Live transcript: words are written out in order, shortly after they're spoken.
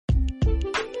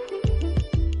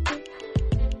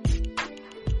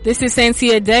This is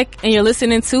Santia Deck, and you're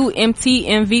listening to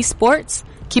MTMV Sports.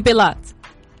 Keep it locked.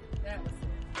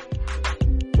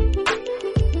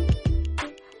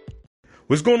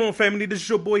 What's going on, family? This is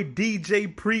your boy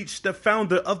DJ Preach, the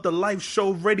founder of the Life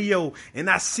Show Radio,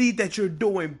 and I see that you're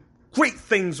doing great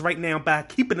things right now by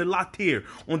keeping it locked here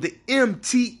on the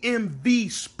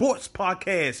MTMV Sports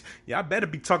Podcast. Yeah, I better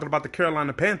be talking about the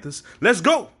Carolina Panthers. Let's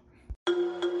go!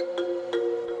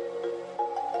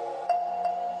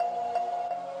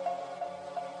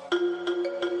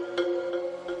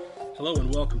 Hello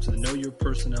and welcome to the Know Your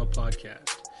Personnel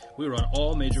Podcast. We are on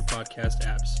all major podcast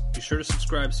apps. Be sure to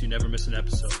subscribe so you never miss an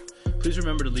episode. Please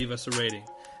remember to leave us a rating.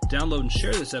 Download and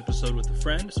share this episode with a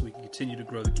friend so we can continue to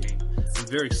grow the game. I'm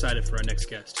very excited for our next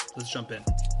guest. Let's jump in.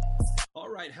 All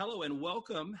right. Hello and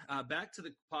welcome back to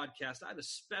the podcast. I have a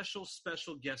special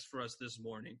guest for us this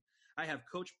morning. I have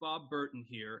Coach Bob Burton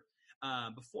here.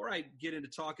 Before I get into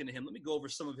talking to him, let me go over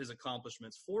some of his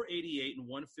accomplishments. 488 and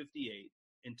 158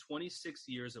 in 26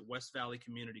 years at West Valley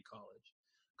Community College.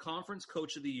 Conference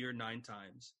Coach of the Year 9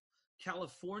 times,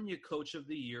 California Coach of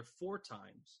the Year 4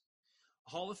 times,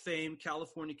 Hall of Fame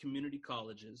California Community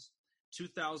Colleges,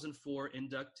 2004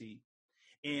 inductee,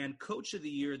 and Coach of the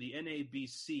Year, the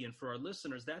NABC. And for our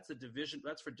listeners, that's for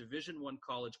Division I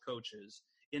college coaches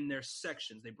in their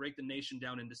sections. They break the nation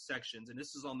down into sections, and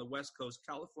this is on the West Coast,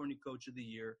 California Coach of the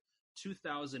Year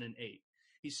 2008.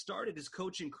 He started his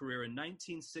coaching career in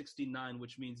 1969,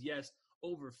 which means, yes,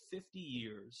 over 50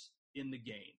 years in the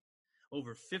game.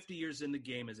 Over 50 years in the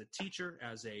game as a teacher,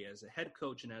 as a head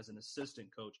coach, and as an assistant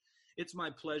coach. It's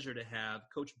my pleasure to have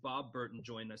Coach Bob Burton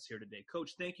join us here today.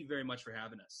 Coach, thank you very much for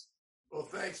having us. Well,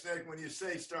 thanks, Nick. When you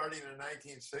say starting in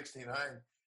 1969,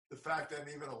 the fact I'm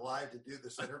even alive to do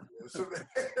this interview is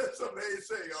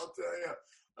amazing, I'll tell you.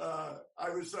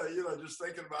 I was, just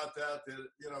thinking about that,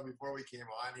 before we came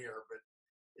on here, but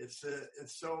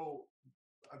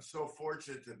I'm so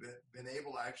fortunate to have been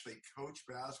able to actually coach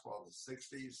basketball in the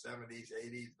 60s, 70s,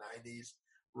 80s, 90s,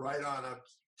 right on up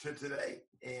to today.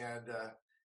 And,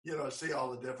 see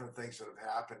all the different things that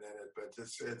have happened in it. But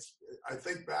I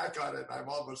think back on it, and I'm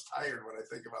almost tired when I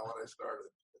think about when I started.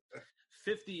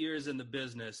 50 years in the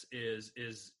business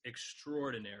is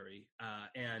extraordinary.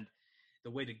 And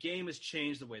the way the game has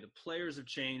changed, the way the players have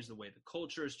changed, the way the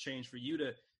culture has changed for you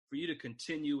to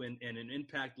continue and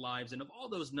impact lives. And of all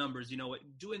those numbers,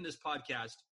 doing this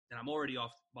podcast, and I'm already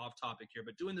off topic here,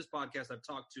 but doing this podcast, I've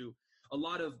talked to a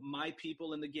lot of my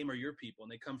people in the game, or your people,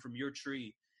 and they come from your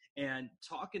tree. And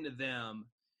talking to them,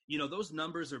 those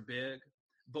numbers are big,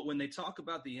 but when they talk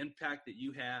about the impact that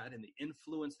you had and the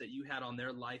influence that you had on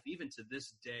their life, even to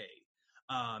this day,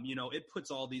 it puts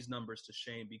all these numbers to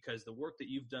shame, because the work that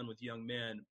you've done with young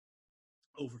men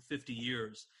over 50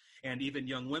 years, and even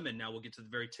young women, now we'll get to the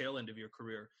very tail end of your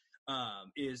career,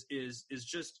 is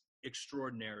just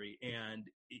extraordinary. And,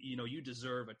 you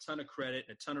deserve a ton of credit,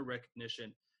 a ton of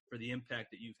recognition for the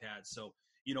impact that you've had. So,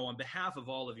 on behalf of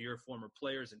all of your former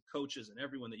players and coaches and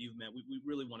everyone that you've met, we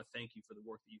really want to thank you for the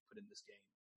work that you've put in this game.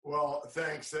 Well,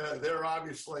 thanks. They're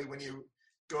obviously, when you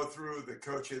go through the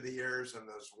Coach of the Years and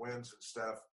those wins and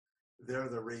stuff, they're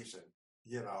the reason.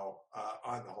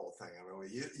 On the whole thing. I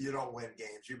mean, you don't win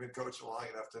games. You've been coaching long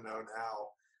enough to know now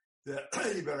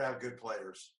that you better have good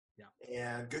players,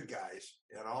 and good guys,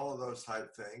 and all of those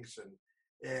type things.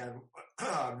 And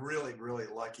I'm really, really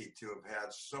lucky to have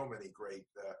had so many great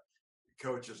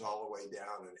coaches all the way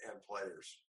down and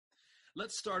players.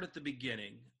 Let's start at the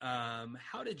beginning.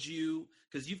 How did you?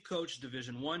 Because you've coached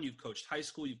Division I, you've coached high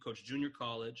school, you've coached junior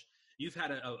college, you've had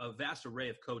a vast array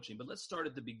of coaching. But let's start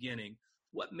at the beginning.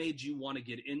 What made you want to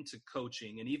get into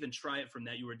coaching and even try it from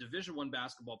that? You were a Division I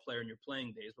basketball player in your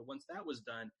playing days, but once that was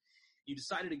done, you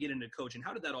decided to get into coaching.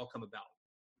 How did that all come about?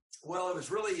 Well, it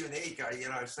was really unique.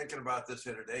 I was thinking about this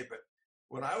the other day, but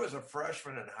when I was a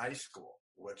freshman in high school,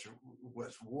 which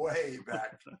was way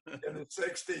back in the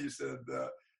 60s, and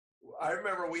I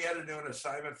remember we had to do an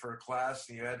assignment for a class,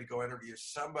 and you had to go interview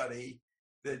somebody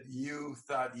that you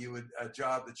thought a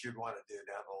job that you'd want to do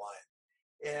down the line.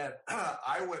 And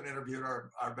I went and interviewed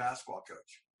our basketball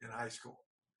coach in high school.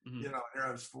 Mm-hmm. Here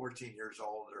I was 14 years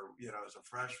old, as a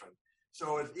freshman.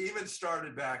 So it even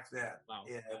started back then. Wow.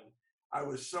 And I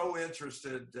was so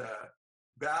interested.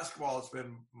 Basketball has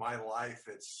been my life.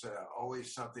 It's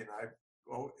always something I've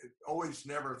always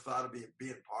never thought of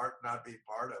not being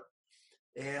part of.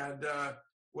 And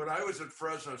when I was at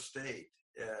Fresno State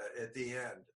at the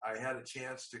end, I had a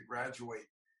chance to graduate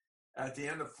at the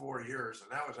end of 4 years, and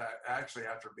that was actually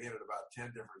after being at about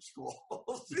 10 different schools,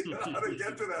 to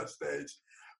get to that stage.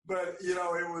 But,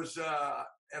 it was,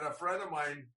 and a friend of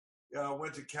mine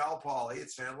went to Cal Poly at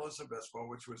San Luis Obispo,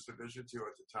 which was Division II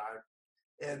at the time.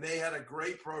 And they had a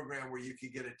great program where you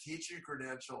could get a teaching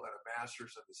credential and a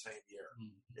master's in the same year,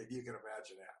 if you can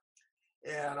imagine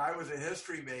that. And I was a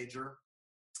history major,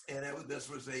 and this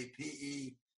was a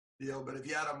PE deal, but if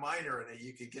you had a minor in it,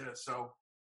 you could get it. So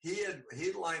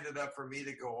he'd lined it up for me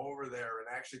to go over there and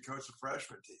actually coach the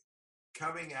freshman team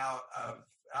coming out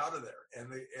of there.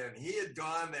 And he had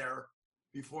gone there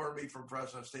before me from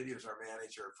Fresno State. He was our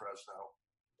manager at Fresno.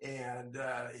 And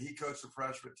he coached the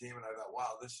freshman team, and I thought,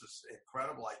 wow, this is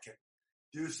incredible. I can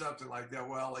do something like that.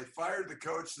 Well, they fired the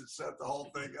coach that set the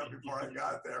whole thing up before I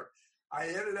got there. I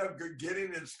ended up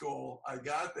getting in school. I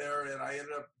got there, and I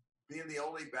ended up being the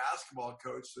only basketball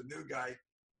coach. The new guy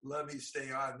let me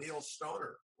stay on. Neil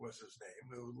Stoner was his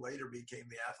name, who later became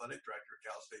the athletic director at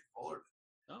Cal State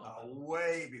Fullerton,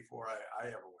 way before I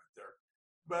ever went there.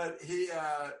 But he,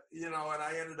 and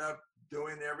I ended up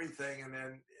doing everything, and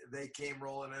then they came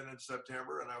rolling in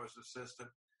September, and I was assistant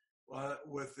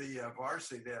with the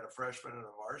varsity. They had a freshman and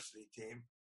a varsity team,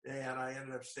 and I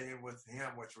ended up staying with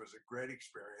him, which was a great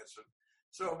experience. And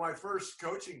so my first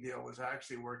coaching deal was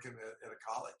actually working at a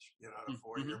college, a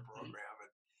 4-year program,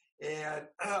 and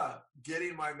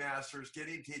getting my master's,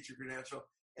 getting teacher credential.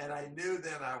 And I knew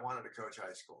then I wanted to coach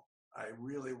high school. I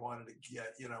really wanted to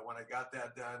get, when I got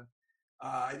that done,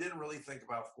 I didn't really think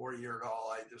about 4-year at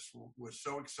all. I just was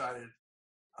so excited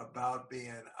about being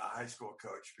a high school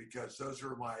coach because those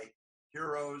were my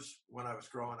heroes when I was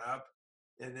growing up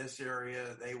in this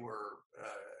area. They were,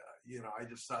 I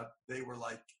just thought they were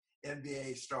like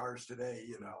NBA stars today,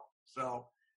 So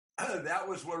that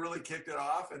was what really kicked it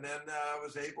off. And then I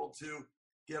was able to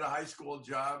get a high school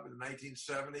job in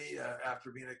 1970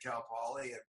 after being at Cal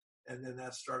Poly. And then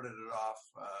that started it off,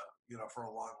 for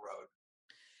a long road.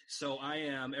 So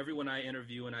everyone I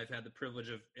interview, and I've had the privilege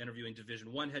of interviewing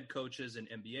Division I head coaches and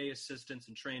NBA assistants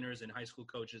and trainers and high school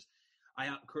coaches.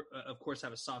 I, of course,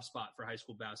 have a soft spot for high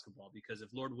school basketball because if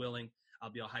Lord willing,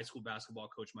 I'll be a high school basketball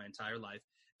coach my entire life.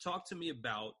 Talk to me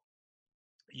about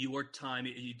your time.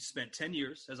 You spent 10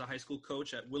 years as a high school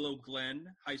coach at Willow Glen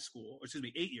High School,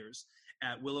 8 years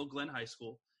at Willow Glen High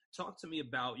School. Talk to me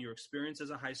about your experience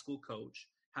as a high school coach,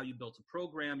 how you built a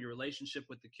program, your relationship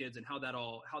with the kids, and how that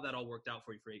all worked out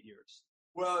for you for 8 years.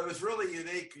 Well, it was really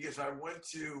unique because I went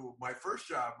to my first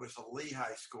job was a Lee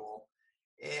High School,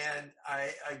 and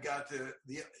I got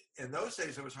in those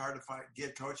days it was hard to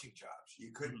get coaching jobs.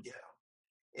 You couldn't get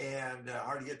them, and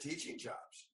hard to get teaching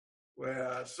jobs.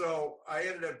 Well, so I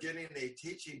ended up getting a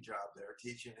teaching job there,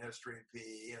 teaching history and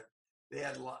PE, and they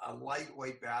had a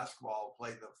lightweight basketball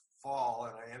played in the fall,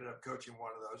 and I ended up coaching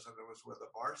one of those, and it was with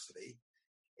a varsity.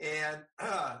 And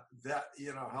that,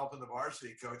 helping the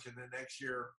varsity coach. And then next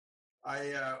year,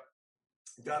 I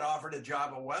got offered a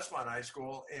job at Westmont High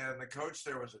School, and the coach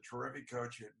there was a terrific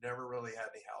coach who had never really had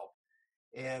any help.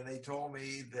 And they told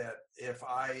me that if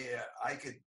I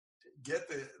could get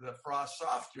the Frost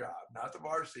Soft job, not the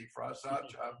varsity, Frost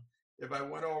Soft job, if I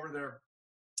went over there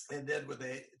and did what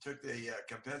they took the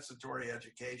compensatory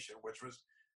education, which was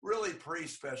really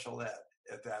pre-special ed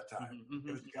at that time.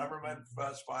 It was a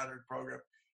government-sponsored program.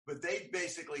 But they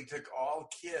basically took all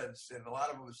kids, and a lot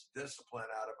of them was discipline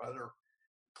out of other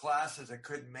classes that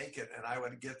couldn't make it, and I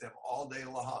would get them all day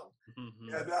long.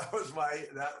 And that was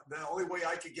the only way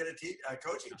I could get a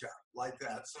coaching job like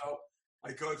that. So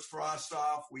I coached Frost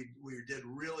off. We did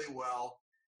really well.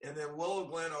 And then Willow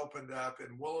Glen opened up,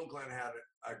 and Willow Glen had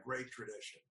a great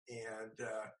tradition. And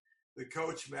the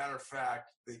coach, matter of fact,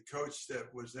 the coach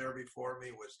that was there before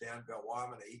me was Dan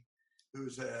Belwamini,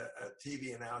 who's a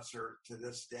TV announcer to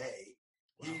this day.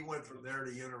 Wow. He went from there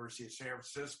to University of San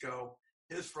Francisco.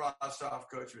 His Frost-Off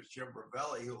coach was Jim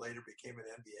Bravelli, who later became an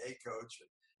NBA coach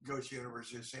and coached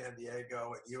University of San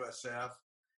Diego and USF.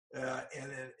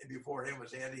 And then before him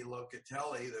was Andy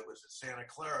Locatelli that was at Santa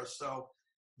Clara. So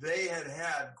they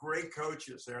had great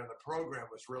coaches there, and the program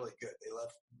was really good.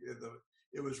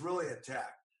 It was really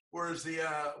intact. Whereas the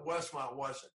Westmont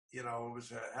wasn't. It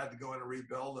was had to go in and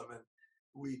rebuild them, and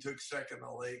we took second in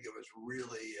the league. It was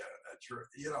really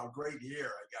a great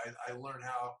year. I learned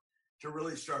how to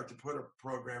really start to put a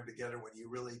program together when you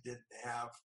really didn't have,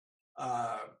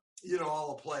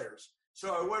 all the players.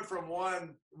 So I went from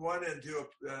one into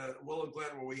Willow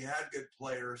Glen where we had good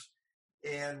players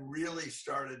and really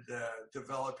started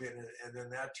developing it. And then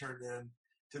that turned in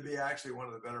to be actually one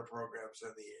of the better programs in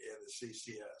the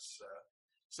CCS.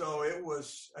 So it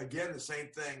was, again, the same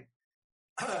thing.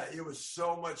 It was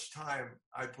so much time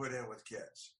I put in with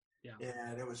kids. Yeah.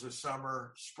 And it was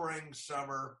spring,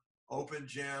 summer, open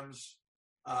gyms.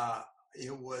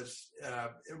 It was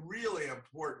really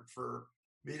important for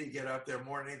me to get up there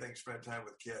more than anything, spend time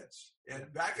with kids.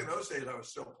 And back in those days, I was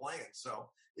still playing. So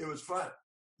it was fun.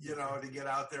 to get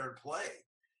out there and play.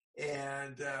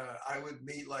 And I would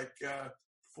meet like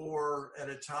 4 at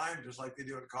a time, just like they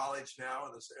do in college now,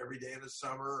 and this every day in the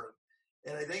summer.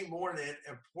 And I think more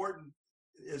important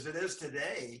as it is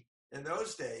today, in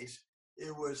those days,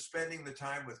 it was spending the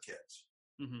time with kids,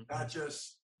 not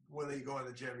just when they go in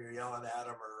the gym, you're yelling at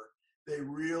them, or they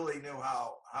really knew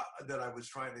how that I was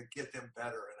trying to get them better.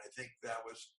 And I think that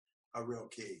was a real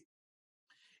key.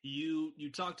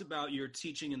 You talked about your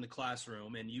teaching in the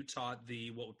classroom, and you taught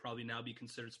what would probably now be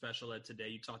considered special ed today.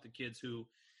 You taught the kids who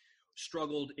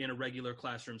struggled in a regular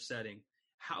classroom setting.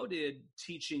 How did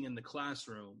teaching in the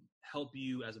classroom help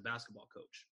you as a basketball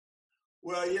coach?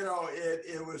 Well,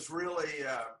 it was really,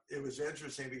 it was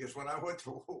interesting because when I went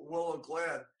to Willow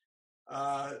Glen,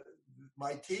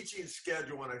 my teaching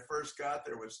schedule when I first got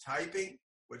there was typing,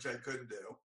 which I couldn't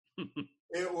do.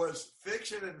 It was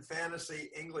fiction and fantasy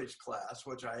English class,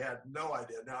 which I had no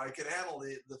idea. Now I could handle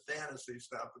the fantasy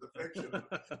stuff, but the fiction,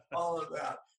 all of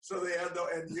that. So they had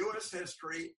and U.S.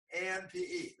 history and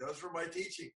PE. Those were my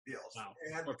teaching deals. Wow.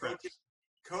 And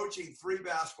coaching 3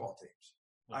 basketball teams.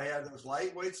 Wow. I had those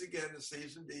lightweights again, the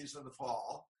season B's in the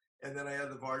fall, and then I had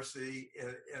the varsity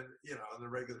in the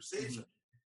regular season.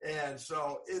 And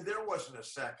so there wasn't a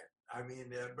second. I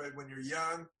mean, but when you're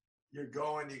young, you're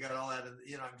going, you got all that. And,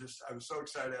 I was so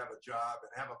excited to have a job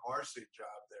and have a varsity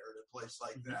job there at a place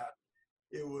like that.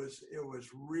 It was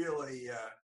really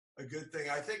a good thing.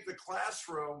 I think the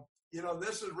classroom,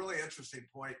 this is a really interesting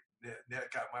point,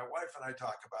 Nick. My wife and I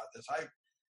talk about this.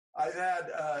 I've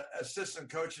had assistant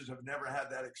coaches who have never had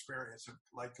that experience of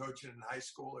like coaching in high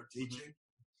school or teaching.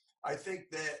 I think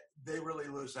that they really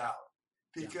lose out.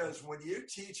 Because when you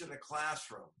teach in a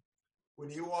classroom, when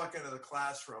you walk into the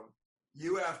classroom,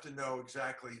 you have to know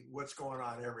exactly what's going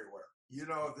on everywhere. You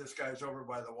know if this guy's over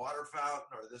by the water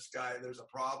fountain or this guy, there's a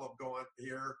problem going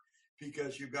here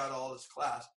because you've got all this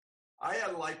class. I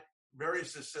had like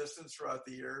various assistants throughout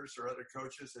the years or other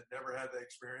coaches that never had that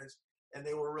experience, and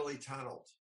they were really tunneled.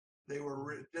 They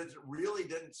were really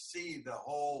didn't see the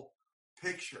whole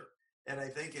picture. And I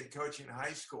think in coaching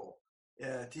high school,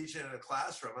 teaching in a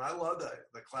classroom, and I love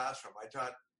the classroom. I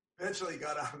eventually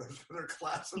got out of those other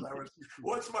classes.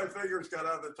 Once my fingers got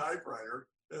out of the typewriter,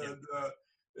 and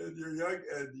you're young,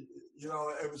 and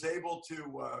I was able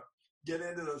to get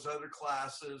into those other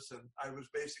classes, and I was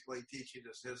basically teaching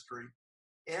this history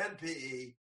and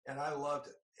PE, and I loved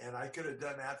it. And I could have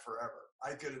done that forever.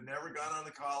 I could have never gone on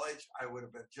to college. I would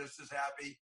have been just as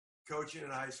happy coaching in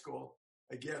high school.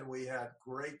 Again, we had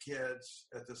great kids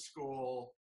at the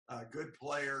school. Good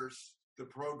players. The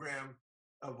program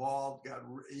evolved, got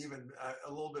even a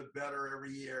little bit better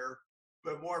every year.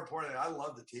 But more importantly, I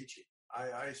love the teaching.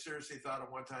 I seriously thought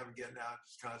at one time of getting out and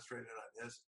just concentrating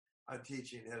on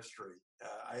teaching history.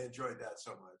 I enjoyed that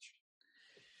so much.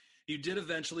 You did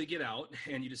eventually get out,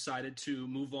 and you decided to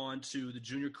move on to the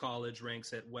junior college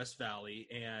ranks at West Valley,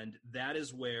 and that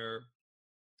is where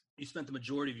you spent the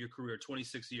majority of your career,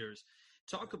 26 years.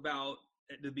 Talk about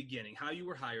at the beginning, how you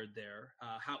were hired there,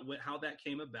 how that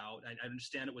came about. I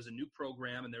understand it was a new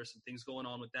program, and there were some things going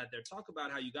on with that there. Talk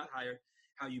about how you got hired,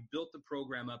 how you built the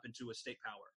program up into a state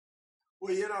power.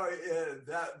 Well,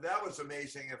 that was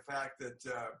amazing. In fact, that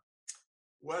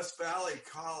West Valley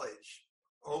College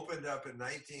opened up in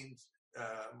my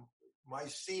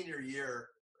senior year,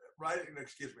 my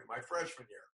freshman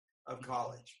year of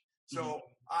college. So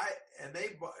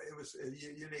it was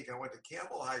unique. I went to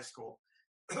Campbell High School,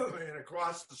 and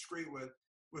across the street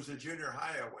was a junior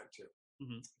high I went to,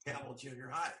 Campbell Junior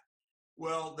High.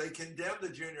 Well, they condemned the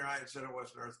junior high and said it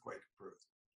wasn't earthquake proof.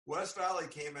 West Valley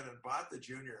came in and bought the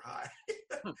junior high,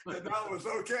 and that was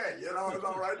okay. It was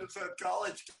all right to send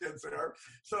college kids there.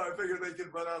 So I figured they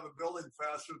could run out of the building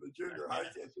faster than junior high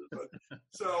kids.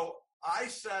 So I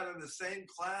sat in the same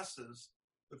classes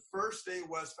the first day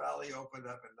West Valley opened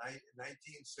up in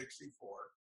 1964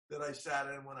 that I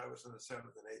sat in when I was in the 7th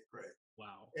and 8th grade.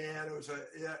 Wow. And it was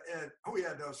and we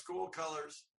had no school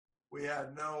colors. We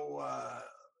had no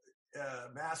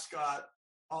mascot.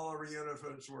 All our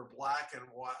uniforms were black and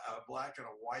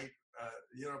white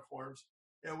uniforms,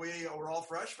 and we were all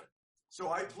freshmen.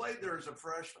 So I played there as a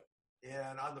freshman,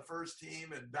 and on the first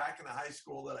team, and back in the high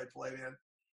school that I played in.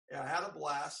 And I had a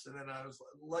blast, and then I was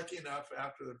lucky enough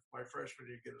after my freshman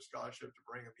year to get a scholarship to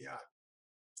Brigham Young,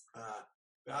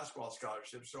 basketball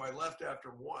scholarship. So I left after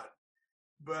one.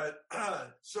 But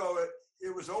so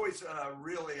it was always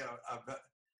really a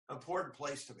important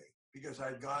place to me, because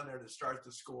I'd gone there to start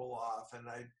the school off. And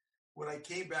when I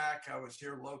came back, I was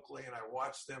here locally, and I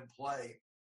watched them play.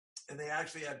 And they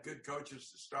actually had good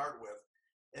coaches to start with.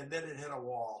 And then it hit a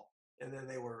wall, and then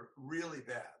they were really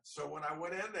bad. So when I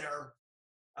went in there,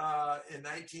 in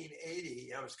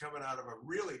 1980, I was coming out of a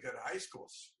really good high school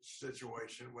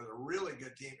situation with a really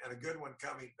good team and a good one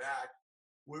coming back.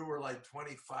 We were like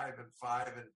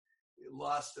 25-5 and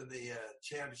lost in the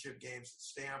championship games at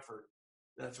Stanford.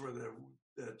 That's where the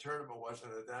tournament was.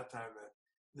 And at that time,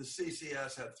 the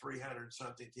CCS had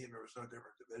 300-something teams. There was no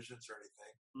different divisions or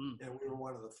anything. And we were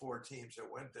one of the 4 teams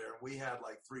that went there. And we had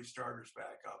like 3 starters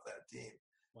back off that team.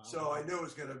 Wow. So I knew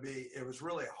it was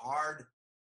really hard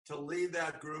to lead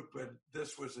that group, but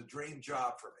this was a dream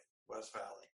job for me, West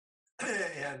Valley.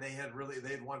 And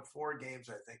they'd won 4 games,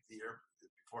 I think, the year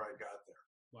before I got there.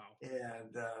 Wow.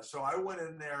 And so I went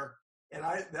in there, and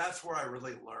that's where I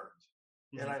really learned.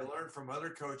 And I learned from other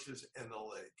coaches in the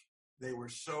league. They were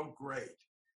so great,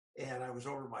 and I was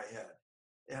over my head.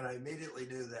 And I immediately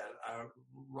knew that.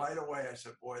 Right away, I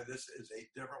said, boy, this is a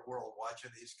different world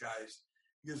watching these guys,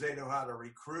 because they know how to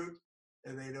recruit,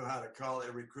 and they know how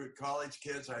to recruit college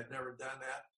kids. I had never done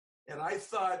that. And I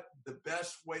thought the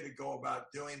best way to go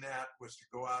about doing that was to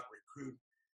go out and recruit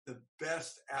the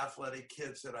best athletic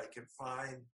kids that I could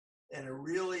find. And it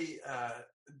really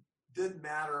didn't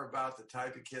matter about the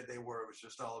type of kid they were. It was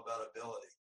just all about ability.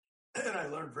 And I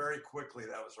learned very quickly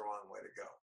that was the wrong way to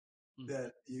go,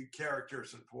 that character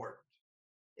is important.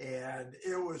 And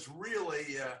it was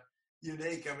really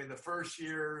unique. I mean, the first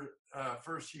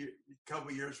couple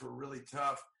of years were really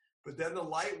tough, but then the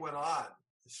light went on,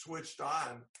 switched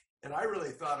on. And I really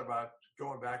thought about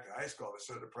going back to high school. I was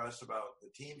so depressed about the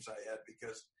teams I had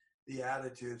because the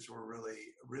attitudes were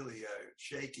really, really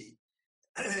shaky.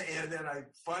 And then I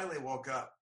finally woke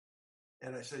up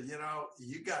and I said, you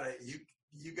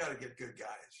gotta get good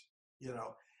guys,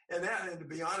 and to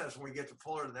be honest, when we get to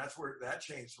Fullerton, that's where that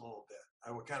changed a little bit.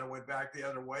 I kind of went back the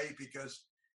other way because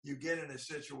you get in a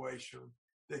situation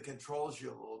that controls you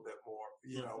a little bit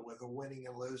more, with the winning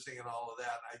and losing and all of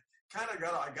that.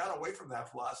 I got away from that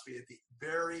philosophy at the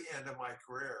very end of my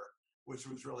career, which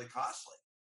was really costly.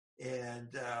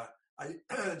 And I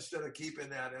instead of keeping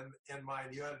that in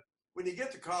mind, when you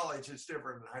get to college, it's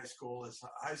different than high school.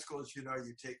 High school is, you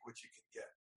take what you can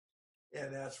get.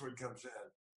 And that's where it comes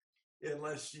in.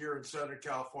 Unless you're in Southern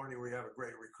California, we have a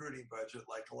great recruiting budget,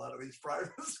 like a lot of these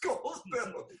private schools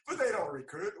do. But they don't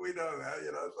recruit. We know that,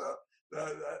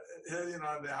 so hitting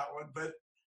on that one. But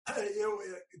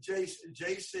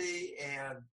JC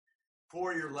and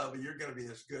 4-year level, you're going to be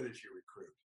as good as you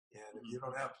recruit. And if you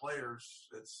don't have players,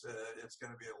 it's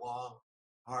going to be a long,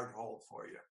 hard hold for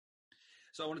you.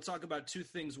 So I want to talk about 2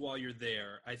 things while you're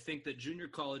there. I think that junior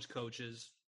college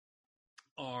coaches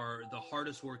are the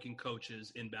hardest working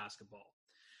coaches in basketball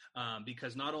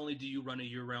because not only do you run a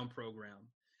year-round program,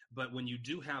 but when you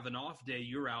do have an off day,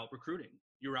 you're out recruiting.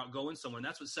 You're out going somewhere, and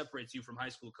that's what separates you from high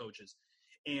school coaches.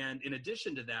 And in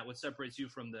addition to that, what separates you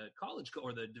from the college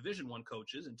or the Division I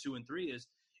coaches in 2 and 3 is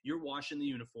you're washing the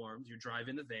uniforms, you're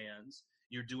driving the vans,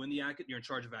 you're in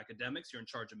charge of academics, you're in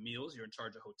charge of meals, you're in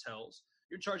charge of hotels,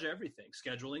 you're in charge of everything,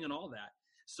 scheduling and all that.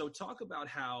 So talk about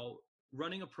how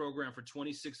running a program for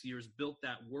 26 years built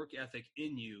that work ethic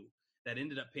in you that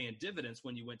ended up paying dividends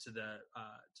when you went to the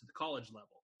college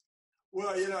level.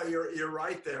 Well, you're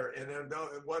right there. And then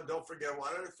don't forget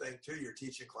one other thing too, you're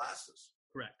teaching classes.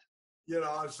 Correct.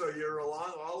 So you're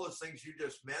along all those things you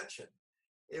just mentioned.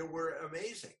 It were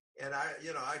amazing. And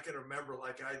I can remember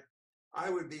I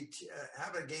would be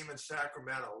having a game in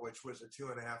Sacramento, which was a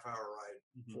 2.5-hour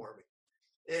ride for me.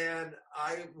 And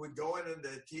I would go in and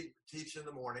teach in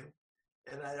the morning,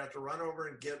 and I'd have to run over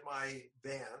and get my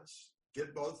vans,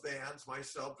 get both vans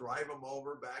myself, drive them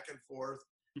over back and forth,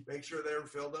 make sure they were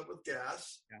filled up with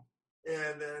gas.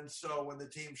 Yeah. And then so when the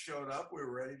team showed up, we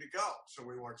were ready to go. So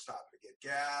we weren't stopping to get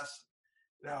gas.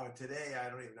 Now, today, I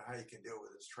don't even know how you can deal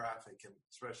with this traffic, and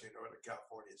especially in Northern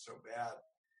California, it's so bad.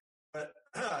 But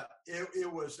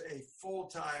it was a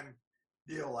full-time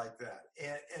deal like that.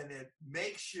 And it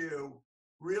makes you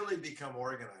really become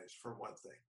organized, for one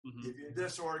thing. Mm-hmm. If you're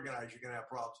disorganized, you're going to have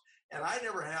problems. And I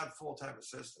never had full-time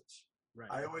assistants. Right.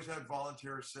 I always had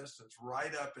volunteer assistants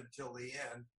right up until the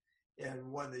end.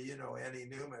 And one that, Andy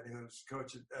Newman, who's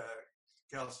coach at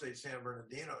Cal State San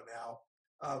Bernardino now,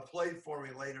 played for me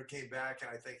later, came back, and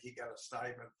I think he got a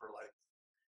stipend for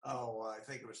I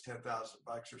think it was $10,000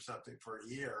 or something for a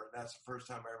year. And that's the first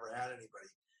time I ever had anybody.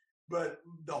 But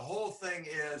the whole thing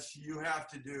is you have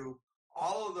to do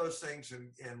all of those things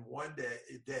in one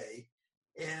day.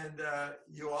 And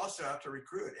you also have to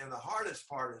recruit. And the hardest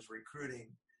part is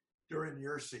recruiting during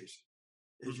your season,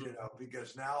 as you know,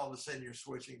 because now all of a sudden you're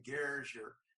switching gears.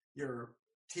 You're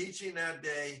teaching that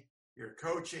day, you're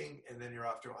coaching, and then you're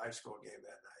off to a high school game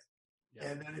that night.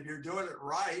 Yeah. And then if you're doing it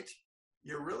right,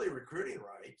 you're really recruiting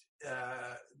right.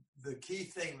 The key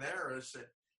thing there is that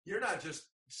you're not just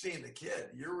seeing the kid,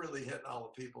 you're really hitting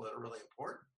all the people that are really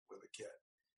important with the kid.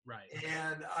 Right.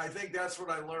 And I think that's what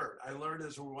I learned. I learned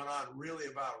as we went on really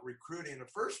about recruiting. The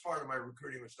first part of my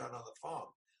recruiting was done on the phone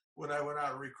when I went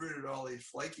out and recruited all these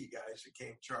flaky guys that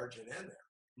came charging in there.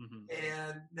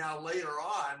 And now later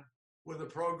on, when the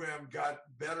program got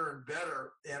better and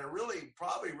better, and it really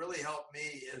probably really helped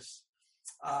me is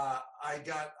I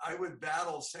would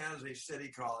battle San Jose City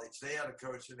College. They had a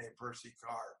coach named Percy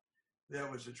Carr that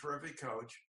was a terrific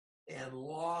coach, and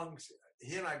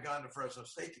he and I had gone to Fresno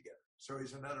State together. So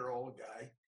he's another old guy,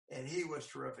 and he was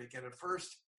terrific. And at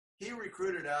first, he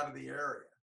recruited out of the area,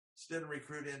 didn't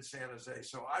recruit in San Jose.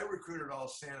 So I recruited all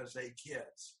San Jose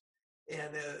kids,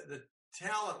 and the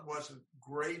talent wasn't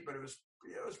great, but it was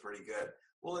pretty good.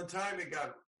 Well, in time it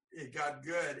got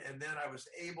good, and then I was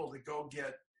able to go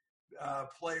get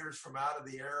players from out of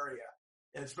the area,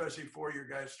 and especially 4-year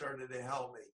guys started to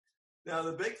help me. Now,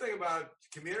 the big thing about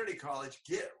community college,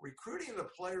 recruiting the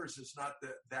players is not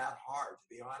that hard,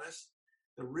 to be honest.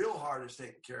 The real hard is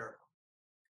taking care of them.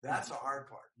 That's a hard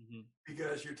part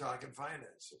because you're talking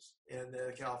finances. And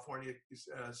the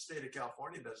state of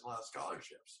California does a lot of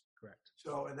scholarships. Correct.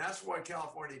 So, and that's why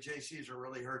California JCs are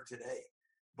really hurt today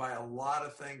by a lot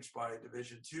of things, by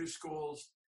Division II schools,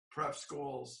 prep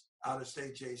schools,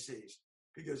 out-of-state JCs,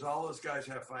 because all those guys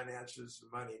have finances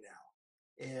and money now.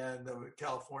 And the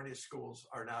California schools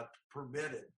are not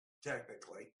permitted,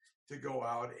 technically, to go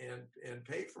out and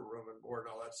pay for room and board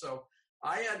and all that. So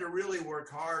I had to really work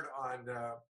hard on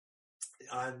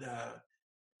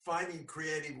finding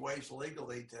creative ways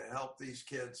legally to help these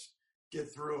kids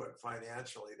get through it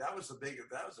financially. That was the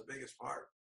biggest part.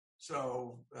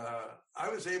 So I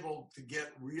was able to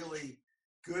get really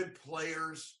good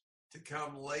players to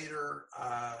come later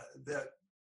that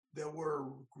were,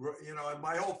 and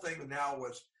my whole thing now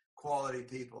was quality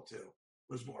people too,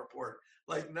 was more important.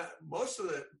 Like most of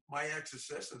my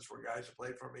ex-assistants were guys who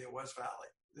played for me at West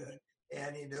Valley.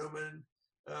 Andy Newman,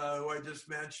 who I just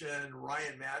mentioned,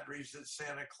 Ryan Madry's at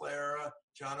Santa Clara,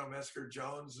 John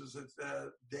O'Mesker-Jones is at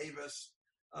Davis.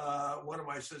 One of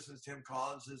my assistants, Tim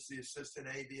Collins, is the assistant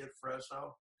AD at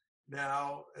Fresno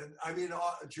now. And I mean,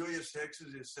 Julius Hicks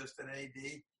is the assistant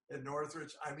AD at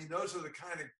Northridge. I mean, those are the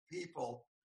kind of people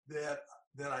that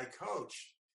I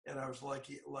coached, and I was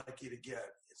lucky to get.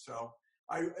 So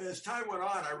as time went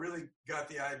on, I really got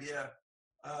the idea.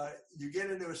 You get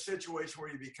into a situation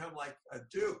where you become like a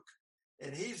Duke,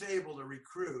 and he's able to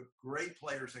recruit great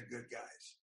players and good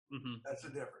guys. That's the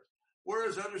difference.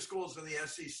 Whereas other schools in the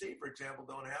SEC, for example,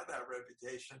 don't have that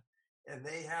reputation, and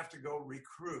they have to go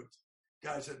recruit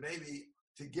guys that maybe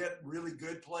to get really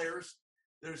good players,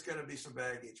 there's going to be some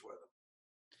baggage with them.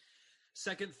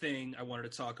 Second thing I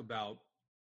wanted to talk about,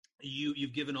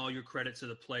 you've given all your credit to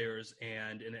the players,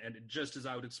 and just as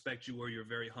I would expect you were, you're a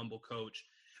very humble coach.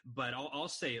 But I'll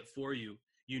say it for you.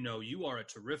 You are a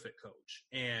terrific coach,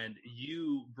 and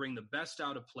you bring the best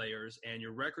out of players, and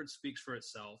your record speaks for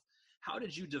itself. How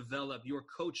did you develop your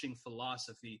coaching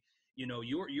philosophy?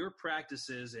 Your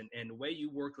practices and the way you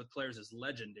worked with players is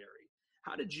legendary.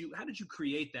 How did you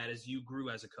create that as you grew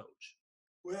as a coach?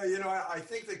 Well, I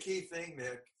think the key thing,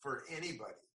 Nick, for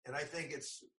anybody, and I think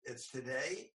it's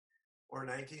today or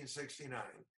 1969,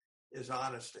 is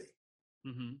honesty.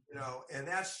 And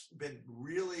that's been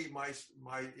really my,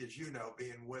 as you know,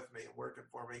 being with me and working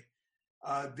for me,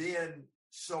 being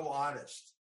so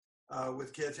honest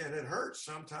with kids, and it hurts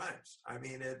sometimes. I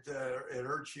mean, it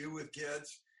hurts you with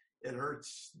kids. It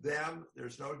hurts them.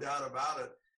 There's no doubt about it.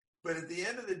 But at the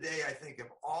end of the day, I think of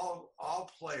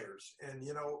all players, and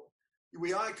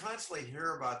we constantly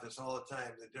hear about this all the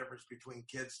time, the difference between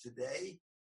kids today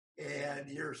and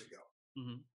years ago.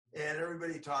 And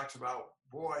everybody talks about,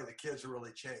 boy, the kids have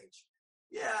really changed.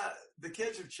 Yeah, the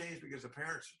kids have changed because the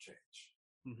parents have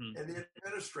changed. And the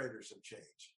administrators have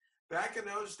changed. Back in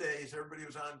those days, everybody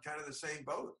was on kind of the same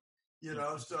boat,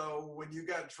 so when you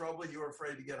got in trouble, you were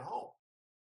afraid to get home.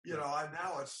 And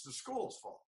now it's the school's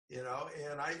fault, and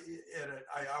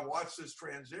I watched this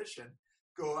transition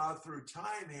go out through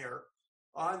time here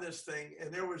on this thing.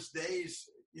 And there was days,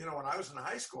 when I was in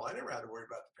high school, I never had to worry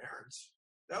about the parents.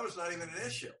 That was not even an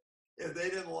issue. If they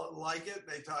didn't like it,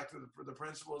 they talked to the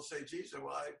principal and say, geez,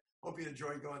 well, I hope you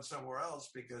enjoy going somewhere else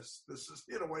because this is,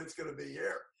 what it's going to be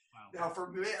here. Wow. Now, for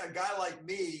me, a guy like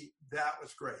me, that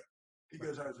was great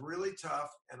because I was really tough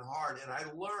and hard. And I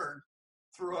learned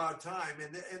throughout time.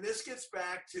 And this gets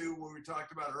back to what we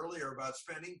talked about earlier about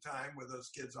spending time with those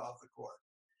kids off the court.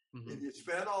 If you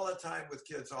spend all the time with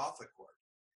kids off the court,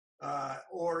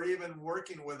 or even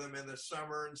working with them in the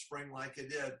summer and spring like I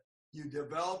did, you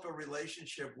develop a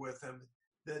relationship with them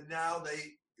that now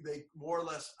they more or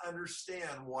less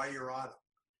understand why you're on them,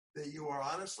 that you are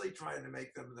honestly trying to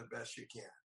make them the best you can.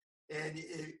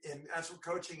 And that's what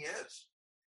coaching is.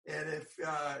 And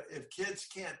if kids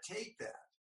can't take that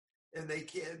and they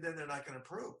can't, then they're not going to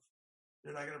improve.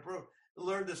 They're not going to improve. I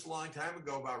learned this a long time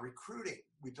ago about recruiting.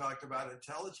 We talked about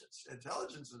intelligence.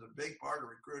 Intelligence is a big part of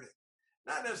recruiting.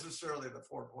 Not necessarily the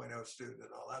 4.0 student and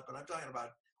all that, but I'm talking about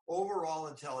overall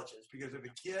intelligence, because if a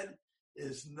kid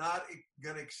is not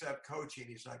going to accept coaching,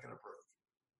 he's not going to improve.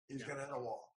 He's going to hit a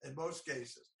wall in most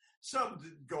cases. Some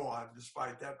go on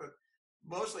despite that, but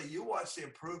mostly you watch the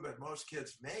improvement most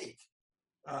kids make,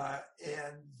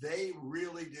 and they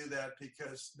really do that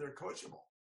because they're coachable.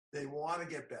 They want to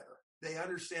get better. They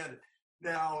understand it.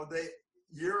 Now,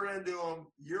 you're into them.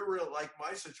 You're real, like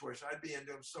my situation. I'd be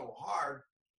into them so hard,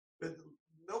 but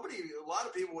a lot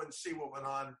of people wouldn't see what went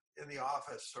on in the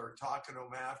office or talking to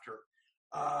them after,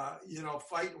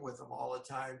 fighting with them all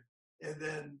the time and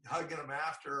then hugging them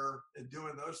after and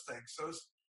doing those things.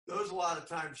 Those a lot of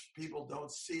times people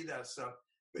don't see that stuff,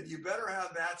 but you better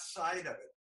have that side of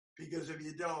it, because if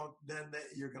you don't, then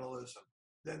you're going to lose them.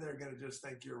 Then they're going to just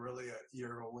think you're a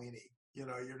weenie.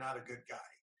 You're not a good guy.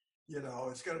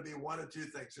 It's going to be one of two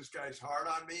things. This guy's hard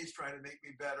on me. He's trying to make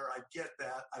me better. I get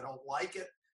that. I don't like it,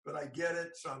 but I get it,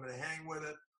 so I'm going to hang with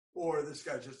it. Or this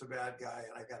guy's just a bad guy,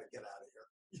 and I got to get out of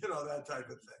here. That type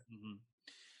of thing. Mm-hmm.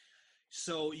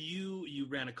 So you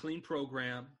ran a clean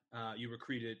program. You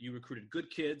recruited good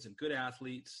kids and good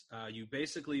athletes. You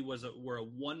basically were a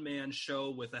one-man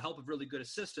show with the help of really good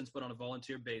assistants, but on a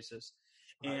volunteer basis.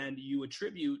 Right. And you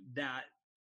attribute that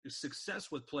success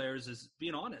with players as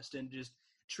being honest and just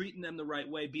treating them the right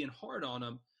way, being hard on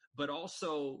them, but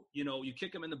also, you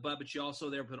kick them in the butt, but you also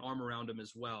there put an arm around them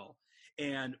as well.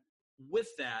 And with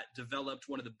that, developed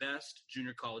one of the best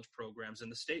junior college programs in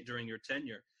the state during your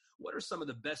tenure. What are some of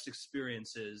the best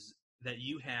experiences that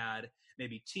you had,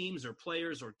 maybe teams or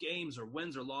players or games or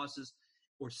wins or losses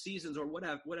or seasons or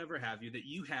whatever have you, that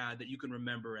you had that you can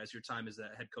remember as your time as the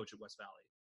head coach at West Valley?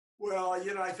 Well,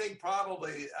 I think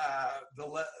probably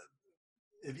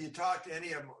if you talk to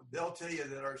any of them, they'll tell you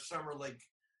that our summer league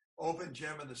open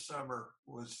gym in the summer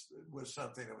was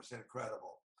something that was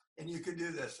incredible. And you could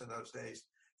do this in those days.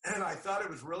 And I thought it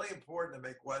was really important to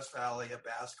make West Valley a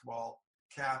basketball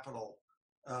capital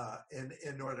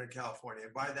in Northern California.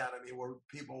 And by that, I mean, where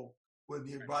people, when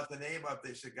you brought the name up,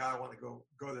 they said, God, I want to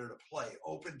go there to play.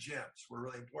 Open gyms were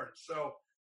really important. So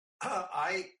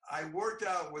I worked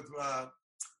out with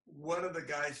one of the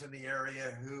guys in the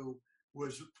area who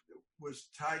was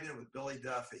tied in with Billy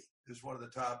Duffy, who's one of the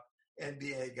top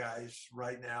NBA guys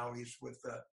right now. He's with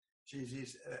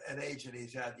he's an agent.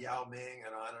 He's had Yao Ming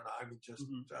and on and on. I mean, just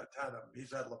a ton of them.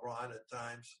 He's had LeBron at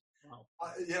times.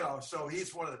 Wow. So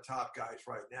he's one of the top guys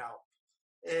right now.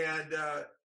 And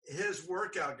his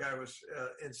workout guy was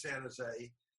in San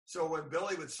Jose. So when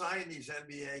Billy would sign these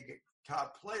NBA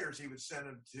top players, he would send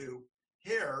them to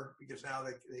here because now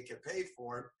they could pay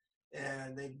for it,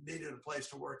 and they needed a place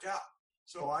to work out.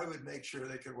 So I would make sure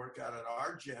they could work out at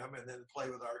our gym and then play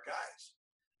with our guys.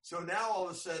 So now all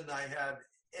of a sudden I had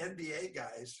NBA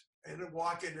guys and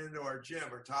walking into our gym,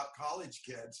 or top college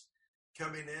kids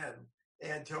coming in.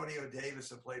 Antonio Davis,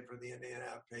 that played for the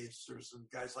Indiana Pacers, and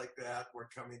guys like that were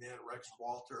coming in. Rex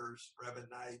Walters, Brevin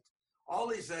Knight, all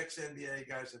these ex-NBA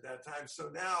guys at that time. So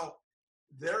now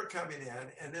they're coming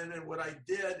in. And then what I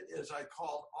did is I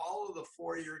called all of the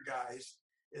 4-year guys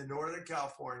in Northern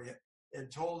California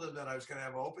and told them that I was going to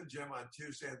have an open gym on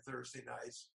Tuesday and Thursday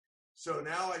nights. So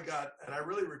now I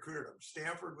really recruited them.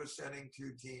 Stanford was sending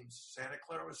 2 teams. Santa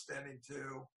Clara was sending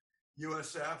 2.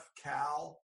 USF,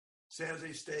 Cal, San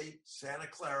Jose State, Santa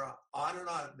Clara, on and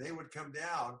on. They would come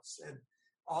down, and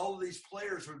all of these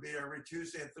players would be every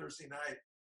Tuesday and Thursday night.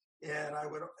 And I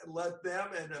would let them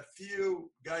and a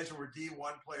few guys who were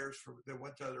D1 players that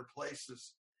went to other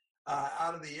places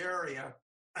out of the area,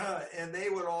 and they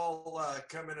would all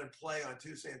come in and play on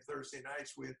Tuesday and Thursday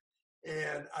nights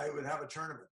and I would have a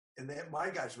tournament. And my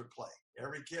guys would play.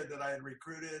 Every kid that I had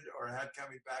recruited or had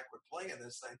coming back would play in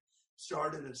this thing.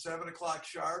 Started at 7 o'clock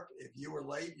sharp. If you were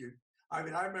late, I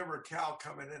remember Cal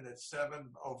coming in at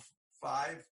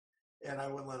 7:05, and I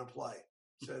wouldn't let him play.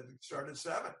 So started at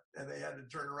 7, and they had to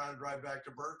turn around and drive back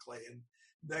to Berkeley. And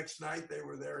next night they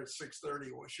were there at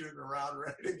 6:30, shooting around,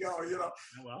 ready to go.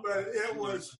 Wow. But it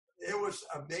was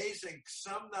amazing.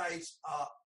 Some nights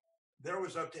there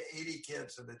was up to 80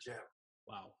 kids in the gym.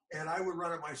 Wow. And I would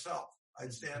run it myself.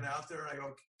 I'd stand out there and I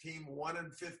go, team 1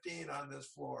 and 15 on this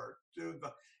floor.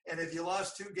 And if you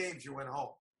lost 2 games, you went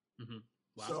home. Mm-hmm.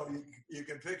 Wow. So you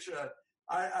can picture that.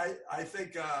 I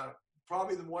think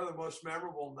probably one of the most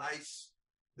memorable nights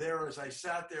there as I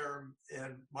sat there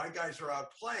and my guys are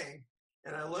out playing,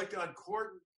 and I looked on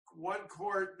one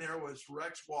court, and there was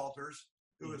Rex Walters,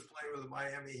 who was playing with the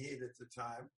Miami Heat at the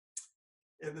time.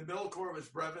 In the middle court was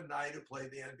Brevin Knight, who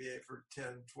played the NBA for 10,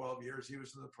 12 years. He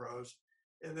was in the pros.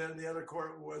 And then the other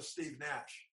court was Steve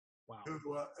Nash. Wow. Who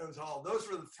it was all. Those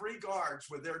were the three guards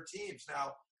with their teams.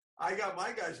 Now, I got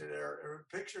my guys in there.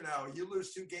 Picture now, you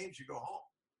lose 2 games, you go home.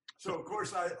 So, of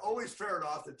course, I always paired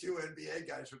off the 2 NBA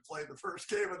guys who played the first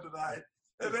game of the night.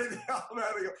 And they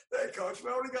automatically go, hey, coach,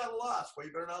 we already got a loss. Well,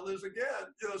 you better not lose again.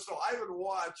 So I would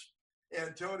watch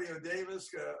Antonio Davis,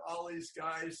 all these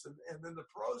guys, and then the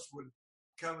pros would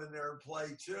come in there and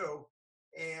play too.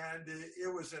 And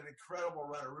it was an incredible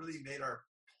run. It really made our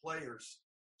players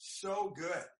so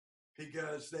good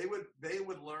because they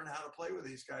would learn how to play with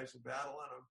these guys and battle in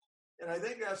them. And I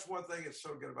think that's one thing that's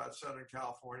so good about Southern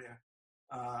California,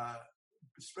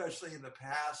 especially in the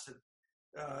past.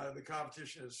 The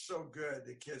competition is so good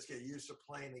that kids get used to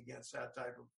playing against that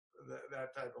type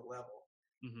of level.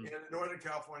 Mm-hmm. And in Northern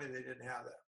California, they didn't have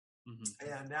that.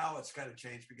 Mm-hmm. And now it's kind of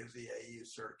changed because of the AAU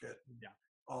circuit and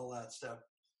all that stuff.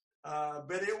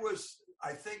 But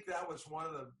I think that was one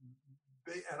of the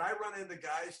big, and I run into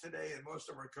guys today, and most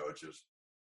of them are coaches,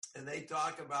 and they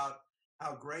talk about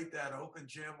how great that open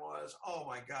gym was. Oh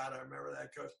my God, I remember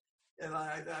that, coach. And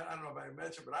I don't know if I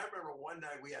mentioned, but I remember one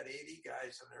night we had 80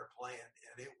 guys in there playing,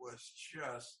 and it was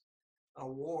just a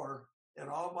war. And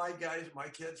all my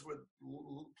kids would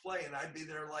play, and I'd be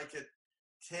there like at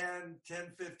 10,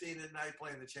 15 at night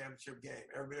playing the championship game.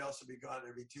 Everybody else would be gone.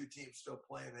 There'd be 2 teams still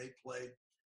playing. They played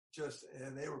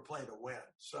and they were playing to win.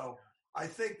 So I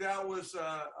think that was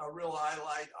a real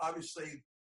highlight. Obviously,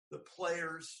 the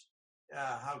players,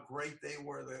 how great they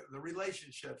were, the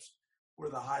relationships were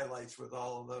the highlights with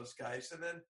all of those guys. And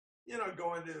then,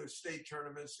 going to state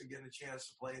tournaments and getting a chance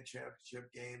to play in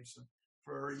championship games. And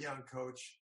for a young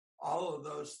coach, all of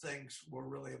those things were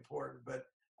really important. But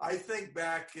I think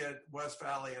back at West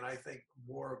Valley, and I think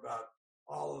more about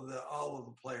all of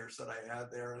the players that I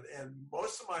had there. And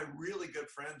most of my really good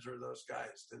friends are those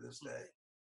guys to this day.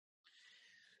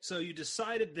 So you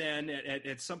decided then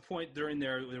at some point during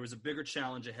there was a bigger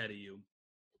challenge ahead of you,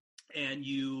 and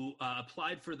you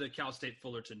applied for the Cal State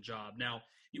Fullerton job. Now,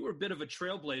 you were a bit of a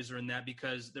trailblazer in that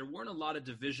because there weren't a lot of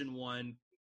Division I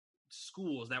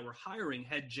schools that were hiring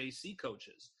head JC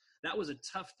coaches. That was a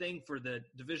tough thing for the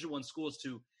Division I schools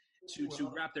to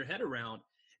wrap their head around.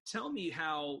 Tell me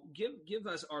give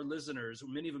us, our listeners,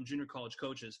 many of them junior college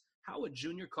coaches, how a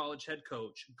junior college head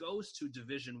coach goes to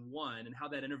Division I and how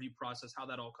that interview process, how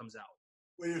that all comes out.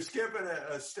 Well, you're skipping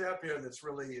a step here that's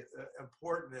really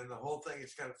important, and the whole thing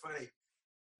is kind of funny.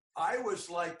 I was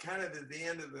like kind of at the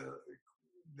end of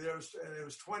it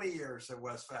was 20 years at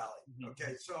West Valley. Mm-hmm.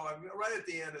 Okay, so I'm right at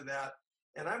the end of that,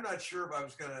 and I'm not sure if I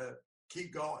was going to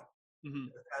keep going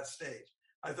at that stage.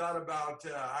 I thought about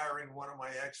hiring one of my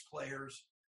ex-players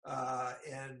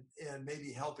and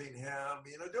maybe helping him,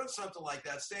 doing something like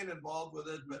that, staying involved with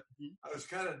it. But I was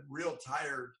kind of real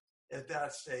tired at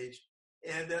that stage.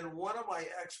 And then one of my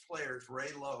ex-players, Ray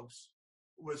Lokes,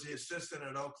 was the assistant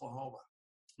at Oklahoma.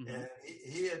 Mm-hmm. And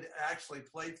he had actually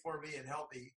played for me and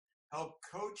helped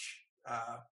coach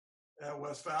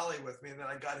West Valley with me. And then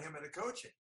I got him into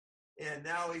coaching. And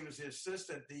now he was the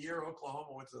assistant the year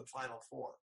Oklahoma went to the Final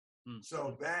Four. Mm-hmm.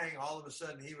 So bang, all of a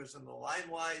sudden he was in the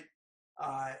limelight.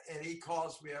 And he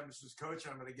calls me up and says, Coach,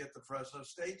 I'm going to get the Fresno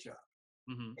State job.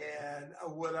 Mm-hmm.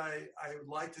 And what I would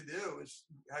like to do is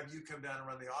have you come down and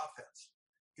run the offense,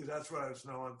 because that's what I was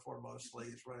known for mostly,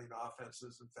 is running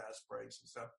offenses and fast breaks and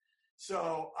stuff.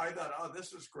 So I thought, oh,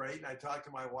 this is great. And I talked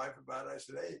to my wife about it. I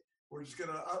said, hey, we're just going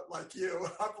to, like you,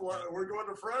 we're going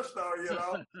to Fresno,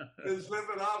 is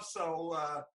living up. So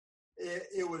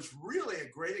it was really a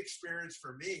great experience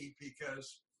for me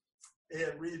because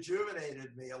it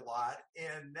rejuvenated me a lot.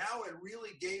 And now it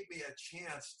really gave me a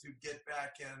chance to get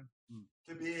back in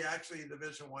to be actually a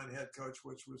Division I head coach,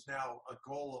 which was now a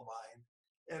goal of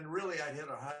mine. And really, I hit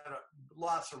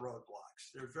lots of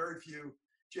roadblocks. There's very few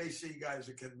JC guys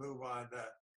that can move on.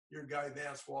 Your guy,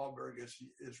 Vance Wahlberg,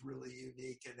 is really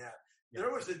unique in that. Yeah.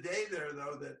 There was a day there,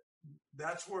 though,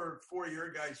 that's where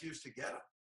 4-year guys used to get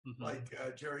them, like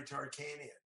Jerry Tarkanian,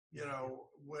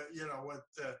 with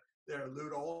their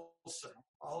Lute Olson,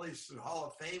 all these Hall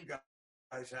of Fame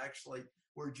guys actually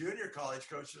were junior college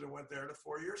coaches that went there to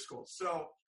 4-year school. So,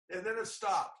 and then it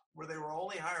stopped where they were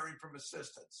only hiring from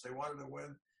assistants. They wanted to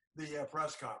win the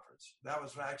press conference. That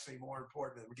was actually more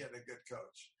important than getting a good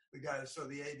coach. So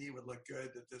the AD would look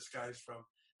good that this guy's from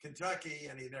Kentucky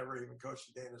and he never even coached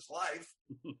a day in his life.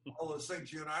 All those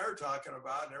things you and I are talking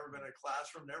about, never been in a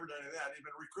classroom, never done any of that,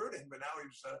 even recruiting, but now he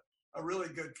was a really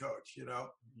good coach,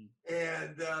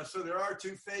 And so there are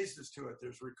two phases to it.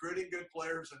 There's recruiting good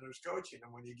players and there's coaching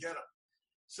them when you get them.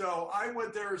 So I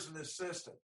went there as an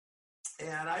assistant,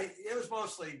 and it was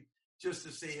mostly just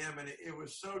to see him, and it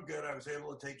was so good. I was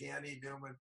able to take Andy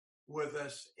Newman with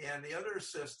us, and the other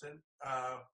assistant,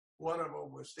 one of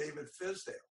them was David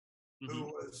Fisdale, who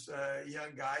was a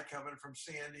young guy coming from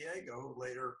San Diego, who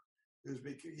later was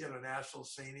national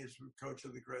scene. He's coach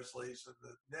of the Grizzlies and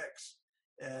the Knicks,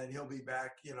 and he'll be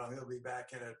back. He'll be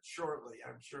back in it shortly.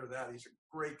 I'm sure of that. He's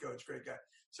a great coach, great guy.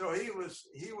 So he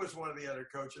was one of the other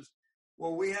coaches.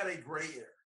 Well, we had a great year.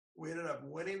 We ended up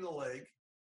winning the league,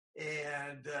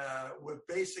 and with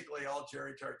basically all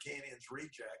Jerry Tarkanian's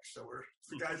rejects. So we're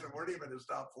the guys that weren't even his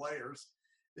top players.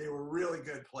 They were really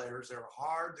good players. They were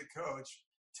hard to coach,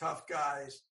 tough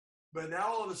guys. But now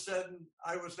all of a sudden,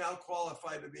 I was now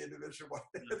qualified to be a Division I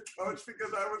head coach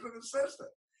because I was an assistant.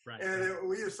 Right. And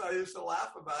I used to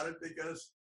laugh about it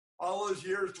because all those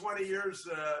years, 20 years,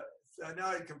 now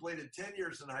I completed 10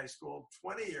 years in high school,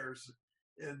 20 years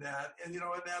in that. And, in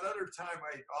that other time,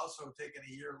 I also taken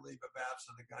a year leave of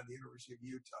absence and gone to the University of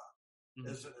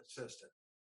Utah as an assistant.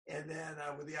 And then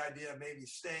with the idea of maybe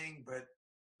staying, but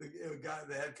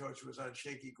the head coach was on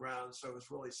shaky ground, so it was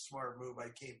really a smart move. I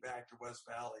came back to West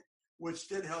Valley, which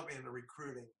did help me in the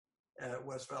recruiting at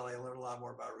West Valley. I learned a lot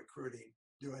more about recruiting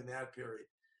during that period.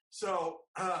 So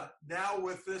now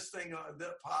with this thing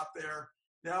that popped there,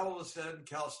 now all of a sudden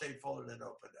Cal State Fullerton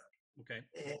opened up. Okay.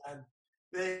 And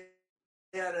they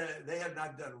had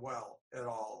not done well at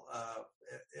all.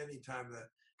 Anytime the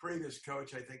previous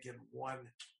coach, I think, had won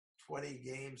 20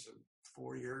 games in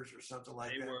 4 years or something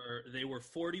like that. They were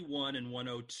 41 and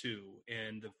 102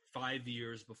 in the 5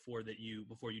 years before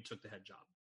you took the head job.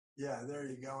 Yeah, there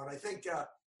you go. And I think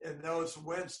in those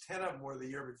wins, 10 of them were the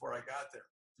year before I got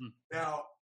there. Now,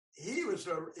 he was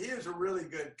a really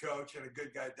good coach and a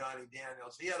good guy, Donnie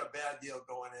Daniels. He had a bad deal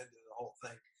going into the whole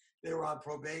thing. They were on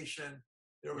probation.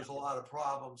 There was a lot of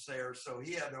problems there, so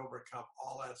he had to overcome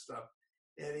all that stuff.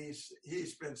 And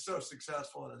he's been so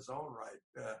successful in his own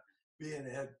right, being a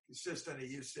head assistant at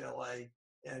UCLA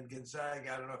and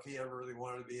Gonzaga. I don't know if he ever really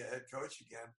wanted to be a head coach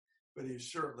again, but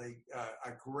he's certainly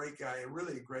a great guy, a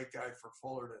really great guy for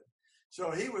Fullerton.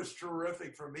 So he was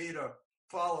terrific for me to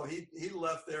follow. He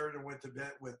left there and went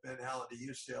with Ben Allen to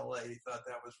UCLA. He thought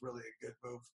that was really a good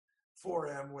move for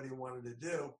him, what he wanted to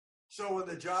do. So when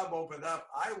the job opened up,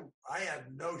 I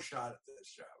had no shot at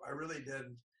this job. I really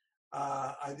didn't.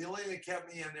 The only thing that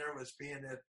kept me in there was being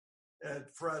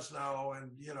at Fresno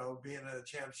and, being a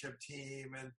championship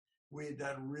team, and we had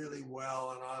done really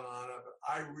well and on.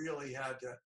 I really had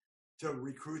to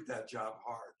recruit that job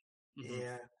hard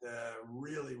and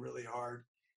really, really hard.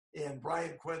 And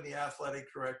Brian Quinn, the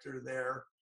athletic director there,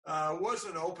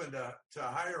 wasn't open to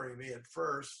hiring me at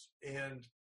first. And,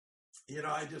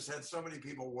 I just had so many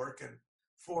people working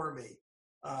for me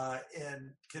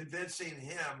and convincing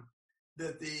him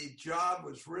that the job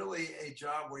was really a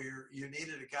job where you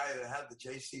needed a guy that had the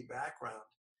JC background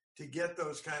to get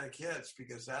those kind of kids,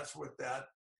 because that's what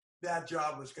that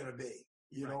job was going to be.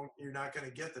 You're not going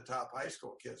to get the top high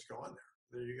school kids going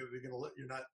there.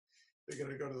 They're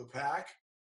going to go to the PAC,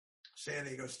 San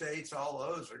Diego State's, all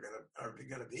those are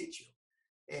going to beat you.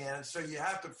 And so you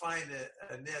have to find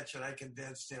a niche, and I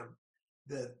convinced him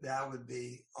that would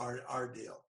be our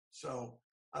deal. So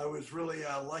I was really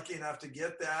lucky enough to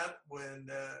get that when,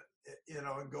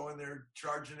 and going there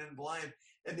charging in blind.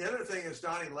 And the other thing is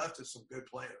Donnie left us some good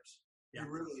players. Yeah. He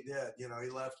really did.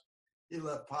 He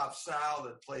left Pop Sal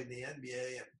that played in the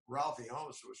NBA, and Ralphie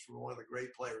Holmes was one of the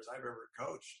great players I've ever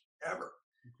coached, ever.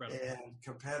 Incredible. And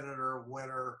competitor,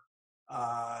 winner,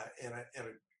 and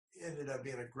ended up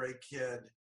being a great kid.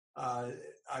 I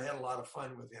had a lot of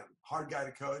fun with him. Hard guy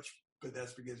to coach, but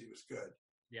that's because he was good.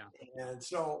 Yeah. And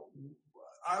so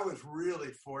I was really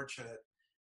fortunate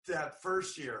that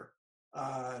first year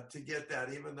to get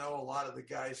that, even though a lot of the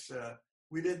guys,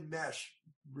 we didn't mesh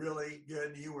really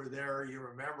good. You were there, you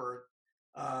remember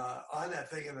on that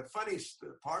thing. And the funniest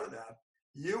part of that,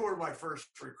 you were my first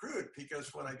recruit,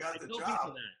 because when I got the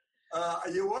job,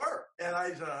 you were. And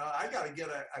I said, I got to get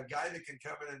a guy that can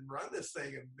come in and run this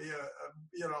thing and be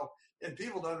and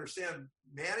people don't understand,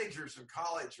 managers in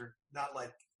college are not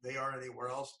like they are anywhere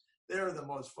else. They're the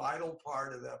most vital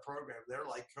part of that program. They're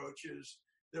like coaches.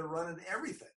 They're running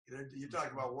everything. You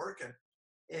talk about working.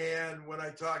 And when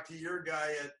I talked to your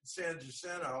guy at San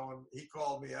Jacinto, and he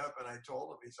called me up, and I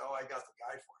told him, he said, I got the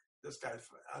guy for you. This guy's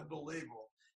unbelievable.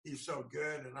 He's so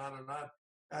good, and on and on.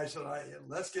 I said,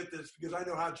 let's get this, because I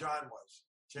know how John was,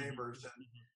 Chambers.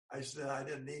 And I said, I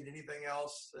didn't need anything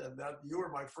else. And that you were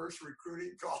my first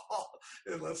recruiting call.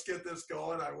 And let's get this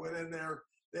going. I went in there.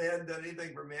 They hadn't done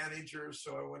anything for managers.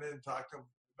 So I went in and talked to them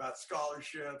about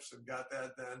scholarships and got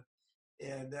that done.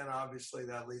 And then obviously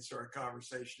that leads to our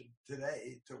conversation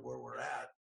today to where we're at.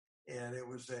 And it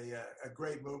was a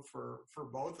great move for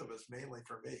both of us, mainly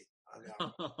for me.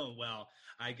 Oh, well,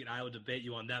 I would debate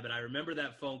you on that, but I remember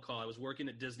that phone call. I was working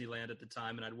at Disneyland at the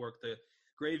time, and I'd worked the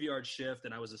graveyard shift,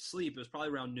 and I was asleep. It was probably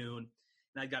around noon,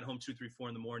 and I got home 2, 3, 4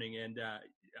 in the morning, and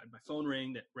my phone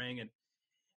rang, and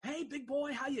hey, big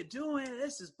boy, how you doing?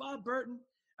 This is Bob Burton.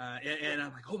 And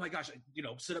I'm like, oh my gosh,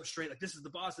 sit up straight. Like, this is the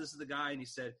boss. This is the guy. And he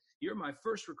said, you're my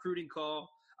first recruiting call.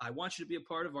 I want you to be a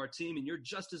part of our team, and you're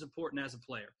just as important as a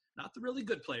player. Not the really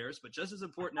good players, but just as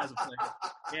important as a player.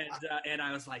 And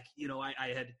I was like, I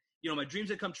had, my dreams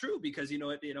had come true because, when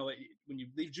you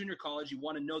leave junior college, you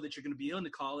want to know that you're going to be in the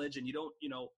college, and you don't,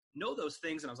 know those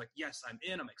things. And I was like, yes, I'm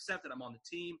in, I'm accepted, I'm on the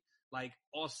team, like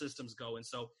all systems go. And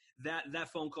so that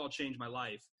phone call changed my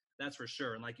life. That's for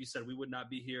sure. And like you said, we would not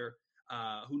be here.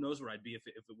 Who knows where I'd be if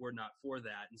it were not for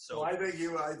that. And so I think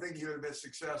you would have been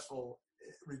successful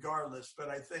regardless, but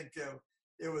I think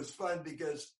it was fun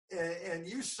because, and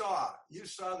you saw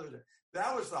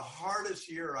that was the hardest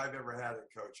year I've ever had in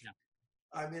coaching.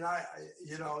 Yeah. I mean,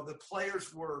 the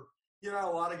players were, a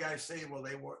lot of guys say, well,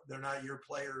 they're not your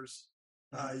players.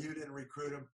 You didn't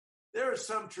recruit them. There is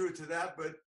some truth to that,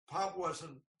 but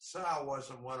Sal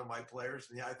wasn't one of my players.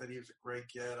 And I thought he was a great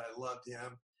kid. I loved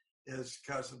him. His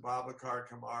cousin, Babacar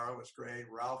Kamara, was great.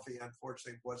 Ralphie,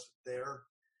 unfortunately, wasn't there.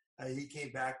 He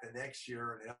came back the next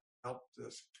year and helped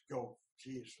us go,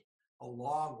 a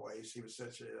long ways. He was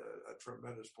such a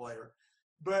tremendous player.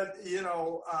 But,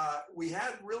 we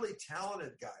had really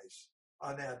talented guys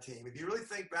on that team. If you really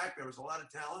think back, there was a lot of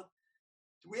talent.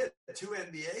 We had 2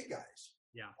 NBA guys.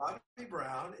 Yeah. Bobby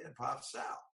Brown and Pop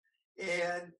Sal.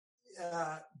 And,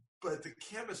 but the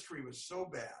chemistry was so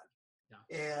bad.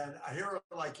 Yeah. And I hear,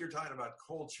 like you're talking about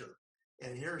culture,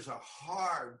 and here's a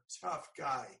hard, tough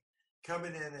guy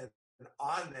coming in and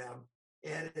on them.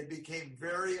 And it became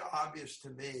very obvious to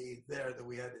me there that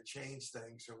we had to change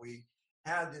things. And we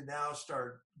had to now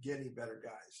start getting better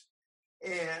guys.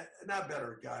 And not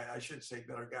better guy, I shouldn't say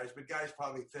better guys, but guys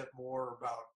probably fit more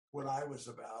about what I was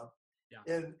about. Yeah.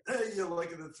 And you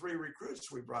look at the 3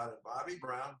 recruits we brought in. Bobby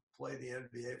Brown played the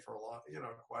NBA for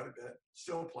quite a bit,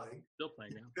 still playing.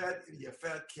 Yeah.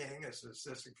 Yafet King as an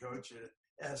assistant coach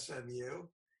at SMU,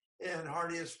 and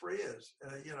Hardy Esprias,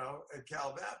 at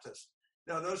Cal Baptist.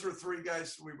 Now, those were 3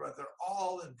 guys we brought. They're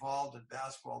all involved in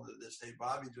basketball to this day.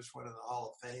 Bobby just went in the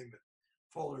Hall of Fame at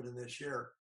Fullerton this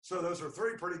year. So those were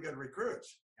 3 pretty good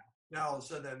recruits. Yeah. Now, all of a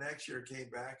sudden, that next year came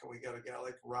back, and we got a guy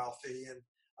like Ralphie and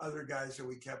other guys that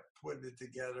we kept putting it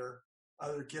together,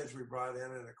 other kids we brought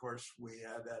in. And, of course, we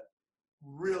had that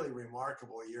really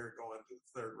remarkable year going to the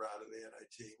 3rd round of the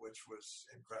NIT, which was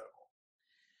incredible.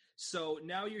 So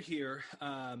now you're here.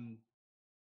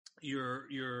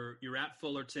 You're at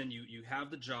Fullerton. You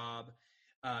have the job.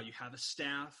 You have a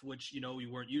staff, which,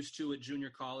 you weren't used to at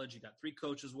junior college. You got 3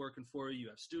 coaches working for you. You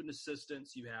have student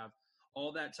assistants. You have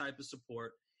all that type of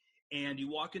support. And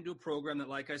you walk into a program that,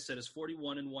 like I said, is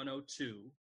 41-102,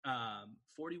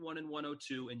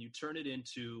 and you turn it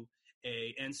into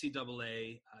a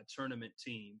NCAA tournament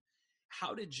team.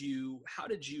 How did you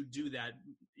do that?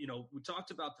 We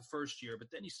talked about the first year, but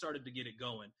then you started to get it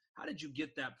going. How did you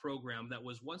get that program that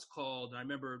was once called, and I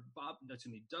remember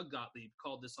Doug Gottlieb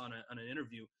called this on an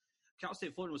interview, Cal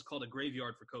State Fullerton was called a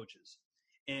graveyard for coaches.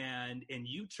 And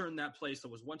you turned that place that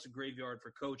was once a graveyard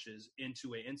for coaches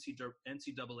into a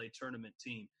NCAA tournament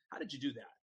team. How did you do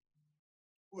that?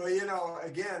 Well,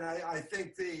 again, I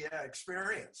think the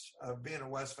experience of being in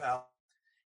West Valley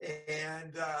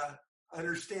and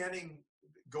understanding,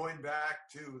 going back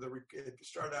to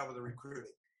start out with the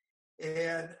recruiting.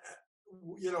 And,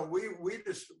 we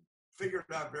just figured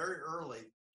out very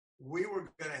early we were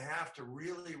going to have to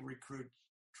really recruit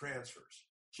transfers,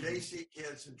 JC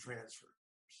kids and transfers.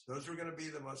 Those were going to be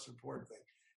the most important thing.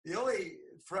 The only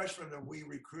freshman that we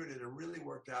recruited that really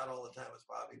worked out all the time was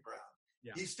Bobby Brown.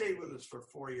 Yeah. He stayed with us for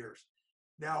 4 years.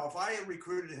 Now, if I had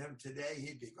recruited him today,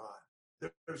 he'd be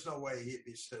gone. There's no way he'd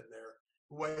be sitting there.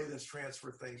 The way this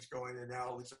transfer thing's going, and now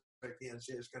it looks like the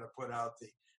NCAA is going to put out the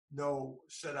no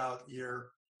sit-out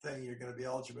year thing. You're going to be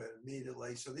eligible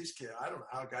immediately. So these kids, I don't know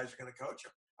how guys are going to coach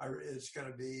them. It's going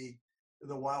to be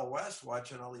the Wild West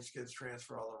watching all these kids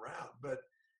transfer all around. But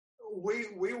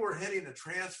we were hitting the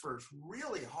transfers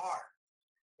really hard.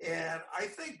 And I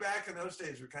think back in those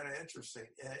days were kind of interesting.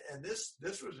 And this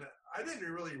was, I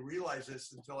didn't really realize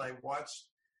this until I watched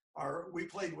we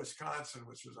played Wisconsin,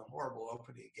 which was a horrible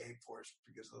opening game for us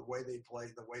because of the way they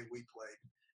played, the way we played,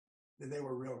 and they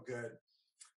were real good.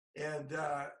 And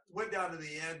went down to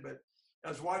the end, but I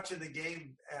was watching the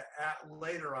game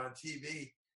later on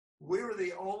TV. We were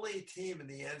the only team in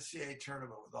the NCAA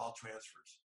tournament with all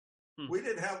transfers. We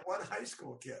didn't have one high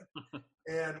school kid,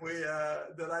 and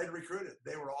that I'd recruited.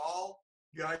 They were all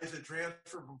guys that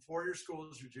transferred from four-year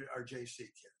schools or JC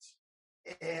kids,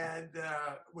 and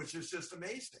which is just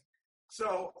amazing.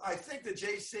 So I think the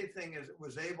JC thing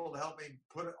was able to help me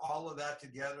put all of that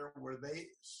together, where they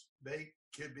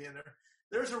could be in there.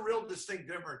 There's a real distinct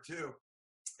difference too.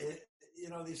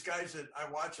 These guys that I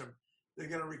watch them, they're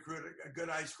going to recruit a good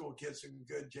high school kids and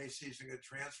good JCs and good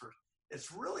transfers.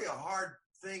 It's really a hard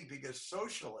thing because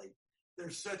socially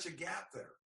there's such a gap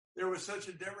there. There was such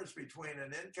a difference between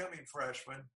an incoming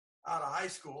freshman out of high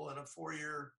school and a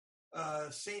four-year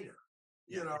senior,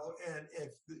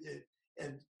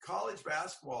 and college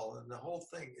basketball and the whole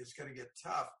thing is going to get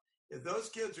tough. If those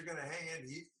kids are going to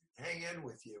hang in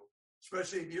with you,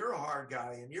 especially if you're a hard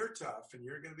guy and you're tough and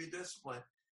you're going to be disciplined,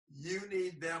 you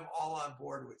need them all on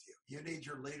board with you. You need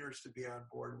your leaders to be on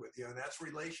board with you, and that's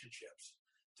relationships.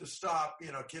 To stop,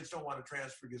 kids don't want to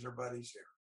transfer because their buddies here.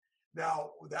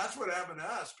 Now, that's what happened to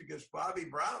us because Bobby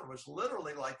Brown was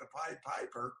literally like the Pied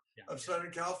Piper of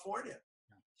Southern California.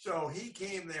 Yeah. So he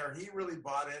came there. He really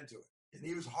bought into it, and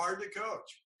he was hard to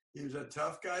coach. He was a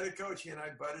tough guy to coach. He and I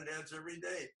butted heads every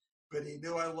day, but he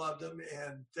knew I loved him,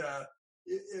 and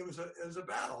it was a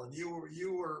battle. And you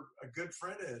were a good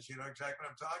friend of his. You know exactly what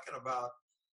I'm talking about.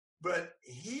 But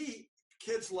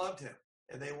kids loved him,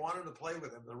 and they wanted to play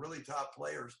with him. The really top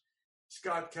players.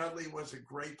 Scott Cudley was a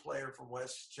great player from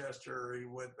Westchester. He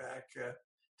went back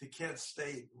to Kent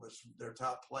State, was their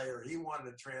top player. He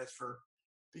wanted to transfer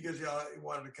because he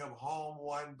wanted to come home,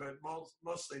 but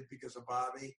mostly because of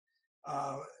Bobby.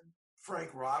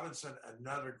 Frank Robinson,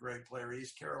 another great player.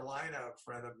 East Carolina, a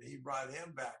friend of me. He brought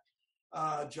him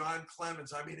back. John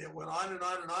Clemens. I mean, it went on and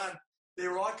on and on. They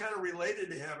were all kind of related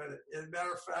to him. And as a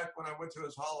matter of fact, when I went to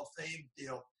his Hall of Fame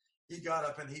deal, he got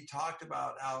up and he talked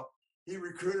about how he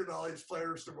recruited all these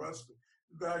players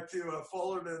back to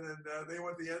Fullerton, and they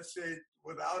went to the NCAA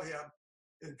without him.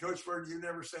 And Coach Bird, you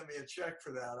never sent me a check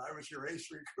for that. I was your ace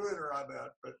recruiter on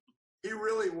that, but he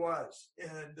really was.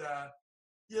 And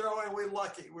and we were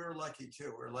lucky too.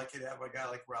 We were lucky to have a guy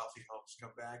like Ralphie Holmes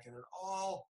come back, and it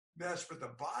all meshed. But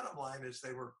the bottom line is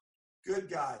they were good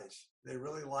guys. They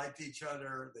really liked each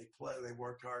other. They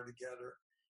worked hard together,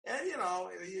 and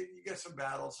you get some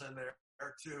battles in there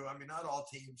too. I mean, not all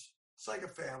teams. It's like a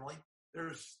family.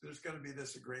 There's going to be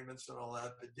disagreements and all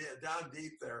that, but down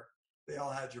deep there, they all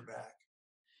had your back.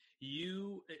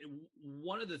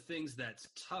 One of the things that's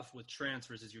tough with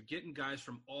transfers is you're getting guys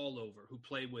from all over who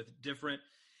play with different,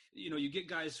 you get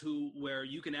guys where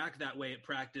you can act that way at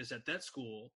practice at that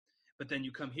school, but then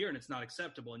you come here and it's not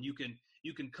acceptable. And you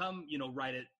can come,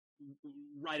 right at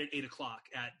 8:00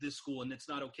 at this school, and it's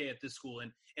not okay at this school,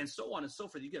 and so on and so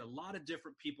forth. You get a lot of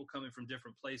different people coming from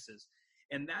different places.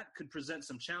 And that could present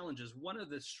some challenges. One of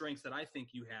the strengths that I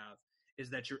think you have is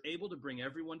that you're able to bring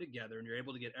everyone together and you're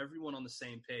able to get everyone on the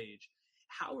same page.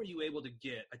 How are you able to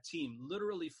get a team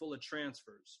literally full of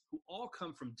transfers who all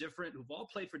come from who've all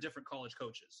played for different college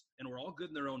coaches and we're all good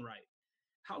in their own right?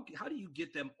 How do you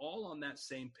get them all on that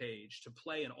same page to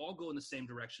play and all go in the same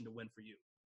direction to win for you?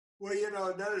 Well,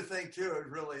 another thing too is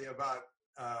really about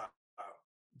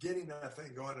getting that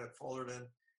thing going at Fullerton.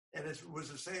 And it was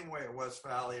the same way at West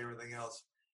Valley, everything else.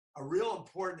 A real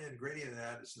important ingredient in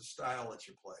that is the style that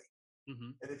you play.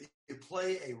 Mm-hmm. And if you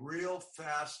play a real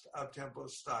fast, up-tempo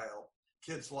style,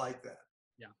 kids like that.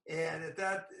 Yeah. And at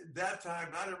that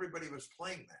time, not everybody was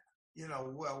playing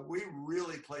that. We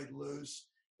really played loose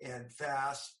and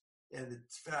fast, and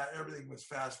everything was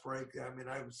fast break. I mean,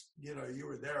 I was, you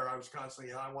were there. I was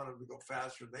constantly, I wanted to go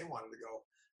faster than they wanted to go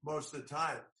most of the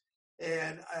time.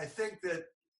 And I think that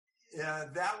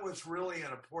that was really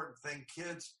an important thing.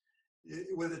 Kids,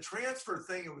 with the transfer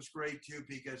thing, it was great too,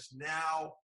 because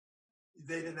now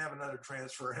they didn't have another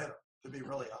transfer in them, to be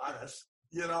really honest,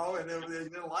 and if they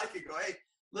didn't like it, go, hey,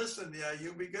 listen,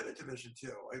 you'll be good at Division II.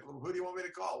 Who do you want me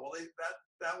to call? Well,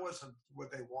 that wasn't what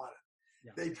they wanted.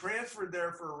 Yeah. They transferred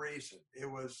there for a reason. It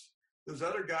was those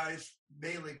other guys,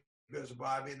 mainly because of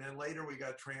Bobby, and then later we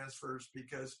got transfers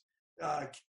because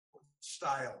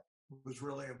style was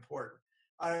really important.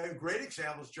 A great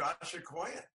example is Josh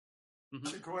Okoyan. Mm-hmm.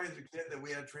 Josh Okoyan is a kid that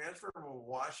we had transferred from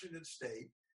Washington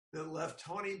State that left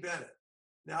Tony Bennett.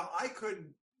 Now, I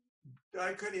couldn't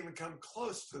even come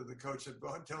close to the coach that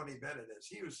Tony Bennett is.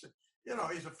 He was,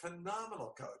 he's a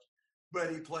phenomenal coach.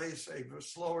 but he plays a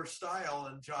slower style,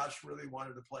 and Josh really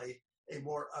wanted to play a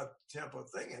more up-tempo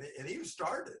thing, and he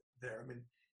started there. I mean,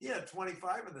 he had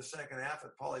 25 in the second half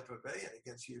at Pauley Pavilion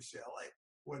against UCLA,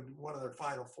 when one of their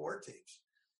Final Four teams.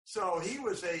 So he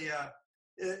was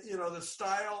the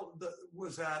style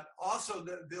was that. Also,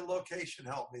 the location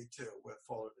helped me too with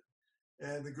Fullerton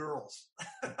and the girls.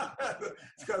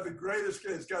 It's got the greatest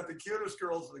kids. It's got the cutest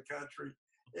girls in the country.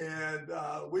 And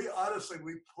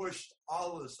we pushed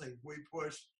all of those things. We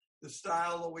pushed the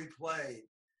style that we played,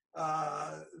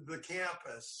 the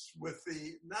campus with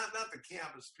not the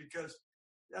campus, because,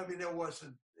 I mean, it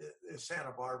wasn't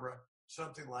Santa Barbara,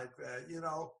 something like that,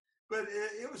 but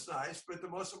it was nice. But the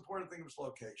most important thing was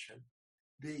location,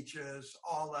 beaches,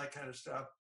 all that kind of stuff,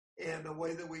 and the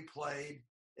way that we played,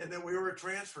 and that we were a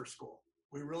transfer school.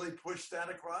 We really pushed that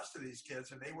across to these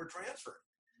kids, and they were transferring.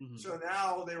 Mm-hmm. So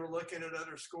now they were looking at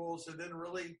other schools that didn't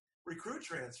really recruit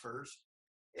transfers,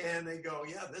 and they go,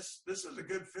 yeah, this is a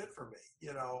good fit for me,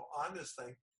 on this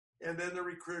thing. And then the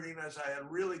recruiting, as I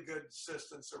had really good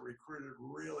assistants that recruited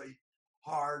really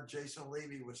hard. Jason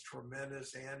Levy was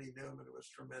tremendous. Andy Newman was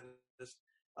tremendous.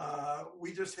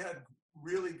 We just had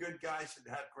really good guys that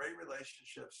had great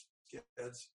relationships,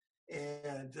 kids,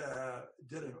 and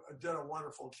did a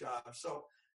wonderful job. So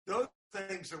those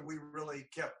things that we really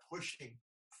kept pushing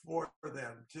for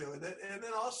them too. And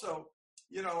then also,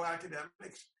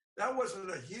 academics, that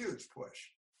wasn't a huge push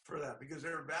for them because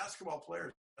they were basketball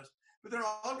players, but they're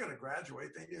all going to graduate.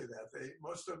 They knew that.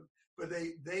 Most of them, but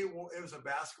it was a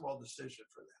basketball decision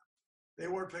for them. They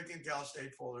weren't picking Cal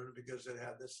State Fullerton because it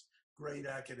had this great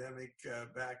academic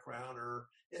background or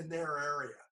in their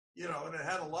area, and it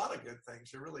had a lot of good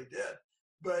things. It really did,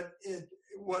 but it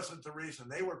wasn't the reason.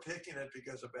 They were picking it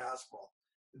because of basketball.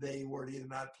 They were either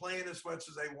not playing as much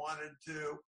as they wanted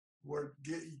to, were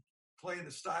playing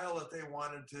the style that they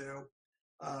wanted to,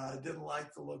 didn't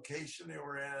like the location they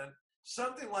were in,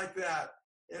 something like that.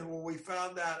 And when we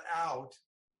found that out,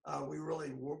 we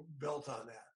really built on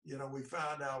that. We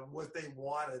found out what they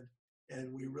wanted,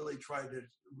 and we really tried to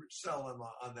sell them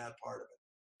on that part of it.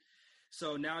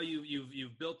 So now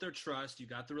you've built their trust. You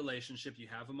got the relationship. You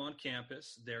have them on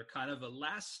campus. They're kind of a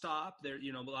last stop. They're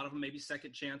a lot of them maybe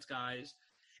second chance guys,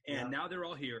 and now they're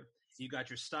all here. You got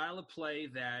your style of play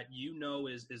that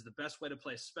is the best way to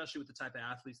play, especially with the type of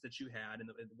athletes that you had and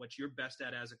what you're best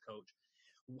at as a coach.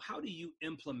 How do you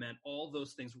implement all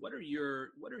those things? What are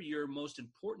your most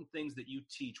important things that you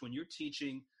teach when you're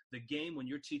teaching the game, when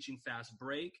you're teaching fast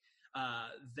break,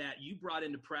 that you brought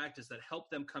into practice that help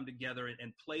them come together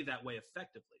and play that way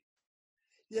effectively?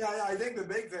 Yeah, I think the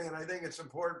big thing, and I think it's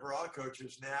important for all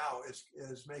coaches now,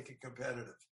 is make it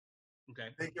competitive. Okay.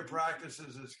 Make your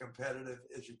practices as competitive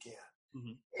as you can.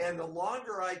 Mm-hmm. And the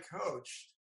longer I coached,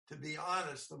 to be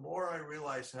honest, the more I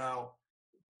realized how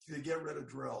to get rid of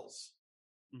drills.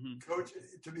 Mm-hmm. Coach,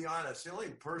 to be honest, the only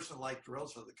person like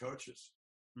drills are the coaches.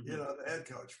 Mm-hmm. The head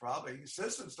coach probably.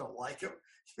 Assistants don't like him.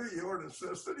 You're an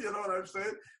assistant, you know what I'm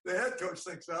saying? The head coach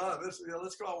thinks, let's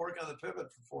go out and work on the pivot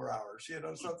for 4 hours,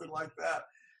 something like that.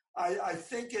 I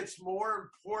think it's more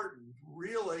important,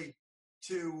 really,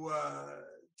 to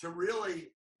really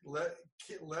let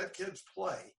kids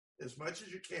play as much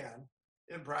as you can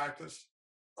in practice,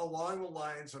 along the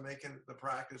lines of making the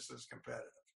practices competitive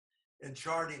and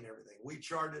charting everything. We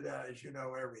charted, as you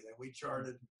know, everything. We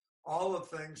charted all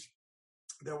the things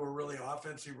that were really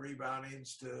offensive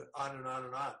reboundings to on and on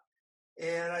and on.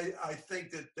 And I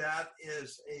think that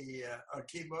is a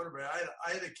key motivator.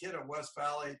 I had a kid at West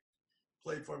Valley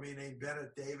played for me named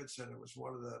Bennett Davidson. It was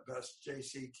one of the best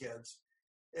JC kids.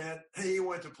 And he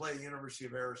went to play at the University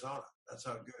of Arizona. That's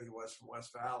how good he was from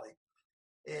West Valley.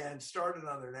 And started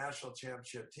on their national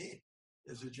championship team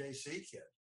as a JC kid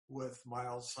with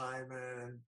Miles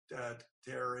Simon and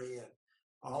Terry and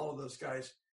all of those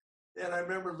guys. And I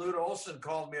remember Lute Olson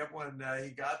called me up when he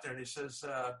got there, and he says,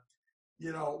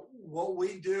 what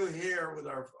we do here with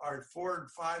our 4 and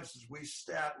 5s is we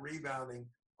stat rebounding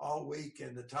all week,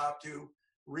 and the top 2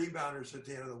 rebounders at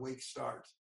the end of the week start.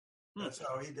 That's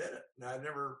how he did it.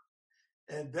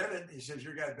 And Bennett, he says,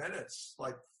 your guy Bennett's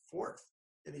like 4th,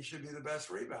 and he should be the best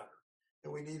rebounder.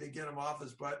 And we need to get him off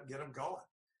his butt and get him going.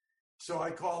 So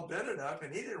I called Bennett up,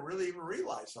 and he didn't really even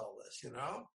realize all this,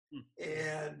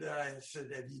 And I said,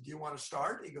 do you want to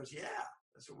start? He goes, yeah.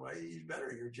 I said, well, you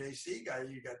better. You're a JC guy.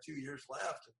 You got 2 years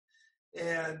left.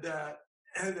 And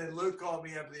then Luke called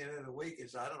me up at the end of the week and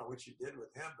said, I don't know what you did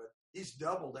with him, but he's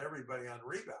doubled everybody on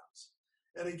rebounds.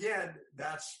 And again,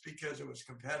 that's because it was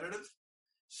competitive,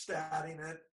 statting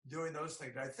it, doing those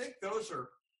things. I think those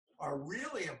are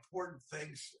really important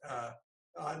things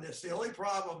on this. The only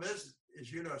problem is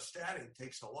statting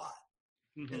takes a lot.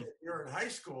 And if you're in high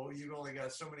school, you've only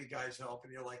got so many guys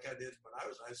helping you, like I did when I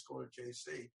was in high school at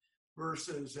JC,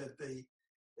 versus at the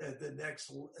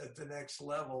next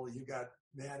level, you got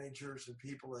managers and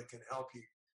people that can help you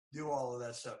do all of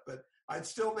that stuff. But I'd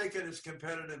still make it as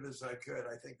competitive as I could.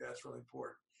 I think that's really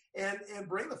important. And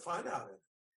bring the fun out of it.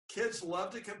 Kids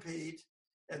love to compete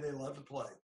and they love to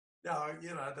play. Now, it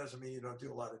doesn't mean you don't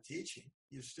do a lot of teaching.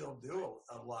 You still do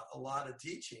a lot of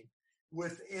teaching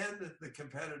within the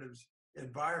competitive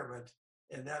environment,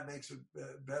 and that makes it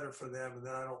better for them. And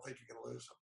then I don't think you're going to lose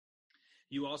them.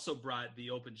 You also brought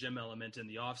the open gym element in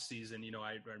the off season.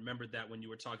 I remembered that when you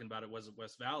were talking about it was at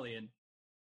West Valley, and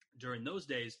during those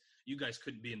days, you guys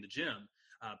couldn't be in the gym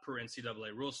per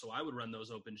NCAA rules. So I would run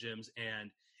those open gyms,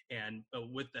 and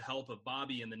with the help of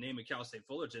Bobby and the name of Cal State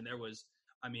Fullerton, there was,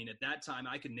 at that time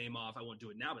I could name off, I won't do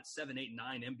it now, but 7, 8,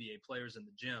 9 NBA players in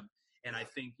the gym. And I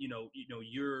think,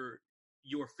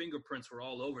 your fingerprints were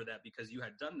all over that because you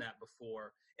had done that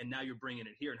before, and now you're bringing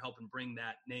it here and helping bring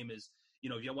that name as,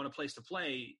 if you want a place to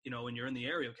play, and you're in the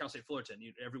area of Cal State Fullerton,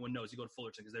 everyone knows you go to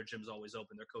Fullerton because their gym's always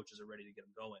open. Their coaches are ready to get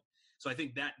them going. So I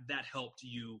think that helped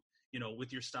you,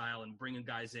 with your style and bringing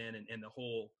guys in and the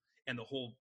whole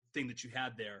thing that you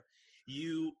had there.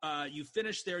 You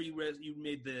finished there. You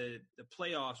made the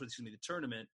playoffs, the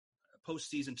tournament,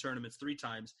 postseason tournaments 3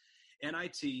 times.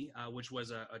 NIT, which was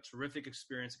a terrific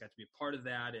experience. I got to be a part of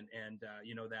that, and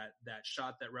that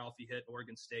shot that Ralphie hit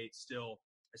Oregon State. I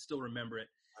still remember it.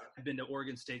 I've been to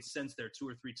Oregon State since there 2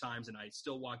 or 3 times, and I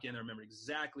still walk in. I remember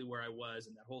exactly where I was,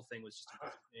 and that whole thing was just a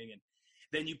good thing. And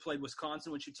then you played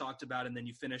Wisconsin, which you talked about, and then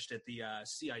you finished at the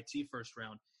CIT first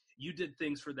round. You did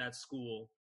things for that school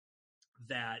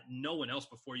that no one else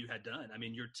before you had done.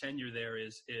 Your tenure there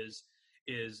is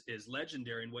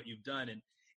legendary in what you've done,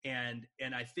 and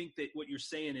I think that what you're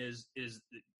saying is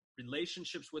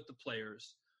relationships with the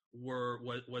players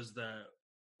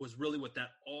was really what that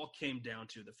all came down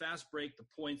to. The fast break, the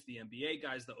points, the NBA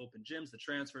guys, the open gyms, the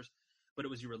transfers, but it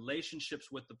was your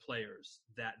relationships with the players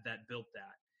that built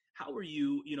that. How were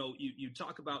you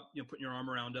talk about, putting your arm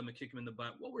around them and kicking them in the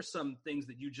butt. What were some things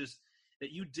that you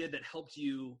did that helped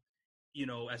you,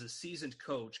 as a seasoned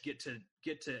coach, get to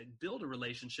build a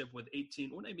relationship with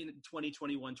 20,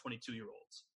 21,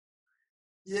 22-year-olds?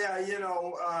 Yeah,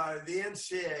 the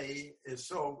NCAA is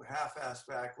so half-assed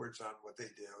backwards on what they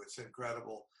do. It's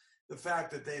incredible. The fact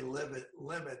that they limit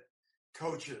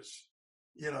coaches,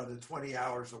 to 20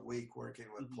 hours a week working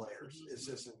with players. It's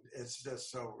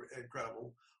just so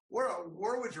incredible.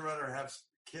 Where would you rather have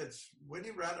kids? Wouldn't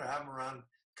you rather have them around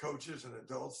coaches and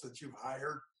adults that you've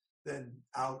hired than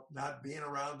out not being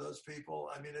around those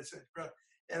people? It's incredible.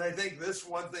 And I think this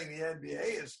one thing the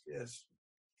NBA is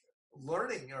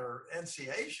learning, or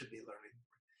NCAA should be learning,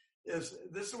 is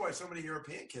this is why so many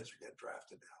European kids are getting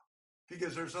drafted now,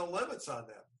 because there's no limits on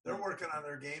them. They're working on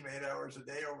their game 8 hours a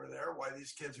day over there, while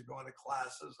these kids are going to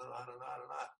classes and on and on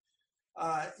and on.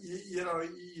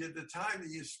 The time that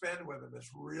you spend with them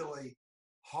is really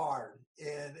hard,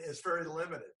 and it's very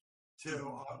limited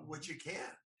to what you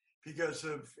can, because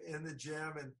of in the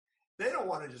gym, and they don't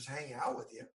want to just hang out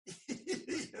with you.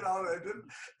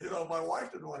 My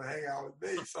wife didn't want to hang out with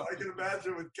me, so I can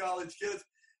imagine with college kids.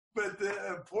 But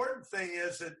the important thing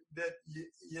is that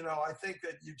I think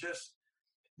that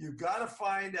you've got to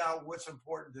find out what's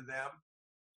important to them,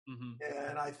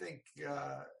 and I think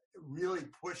really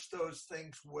push those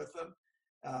things with them.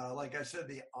 Like I said,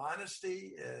 the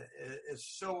honesty is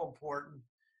so important,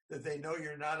 that they know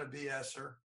you're not a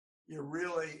BSer. You're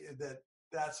really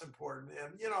that's important,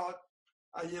 and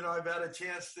I've had a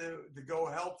chance to go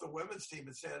help the women's team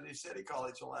at San Jose City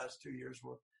College the last 2 years,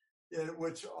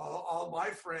 which all my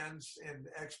friends and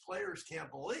ex-players can't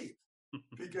believe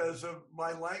because of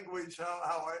my language,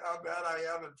 how bad I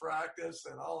am in practice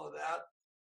and all of that.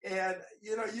 And,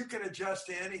 you can adjust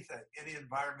to anything, any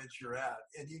environment you're at,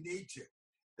 and you need to.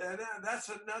 And that's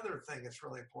another thing that's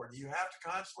really important. You have to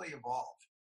constantly evolve.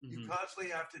 You constantly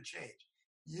have to change.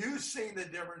 You've seen the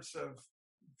difference of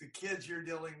the kids you're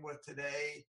dealing with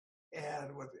today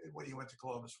and when you went to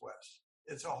Clovis West.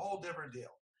 It's a whole different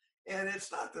deal. And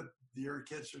it's not that your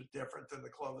kids are different than the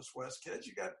Clovis West kids.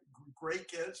 You got great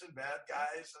kids and bad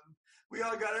guys, and we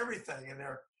all got everything in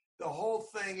there. The whole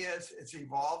thing is it's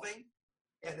evolving,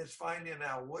 and it's finding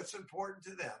out what's important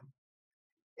to them.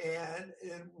 And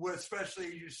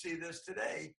especially you see this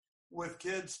today with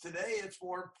kids today, it's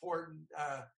more important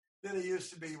than it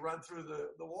used to be, run through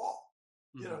the wall.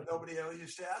 Nobody else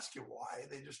used to ask you why.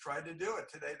 They just tried to do it.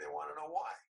 Today they want to know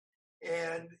why.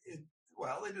 And,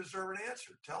 they deserve an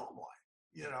answer. Tell them why.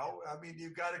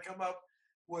 You've got to come up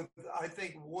with, I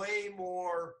think, way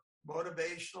more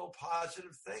motivational,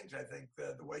 positive things. I think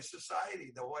the way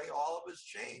society, the way all of us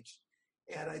changed.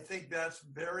 And I think that's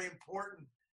very important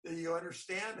that you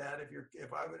understand that.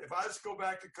 If I was to go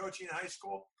back to coaching in high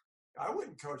school, I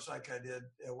wouldn't coach like I did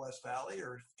at West Valley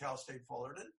or Cal State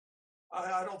Fullerton.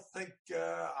 I don't think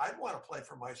I'd want to play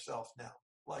for myself now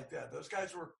like that. Those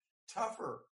guys were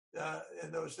tougher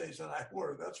in those days than I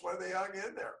were. That's why they hung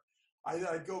in there.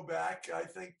 I'd go back, I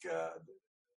think,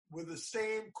 with the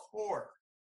same core.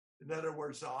 In other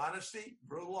words, the honesty,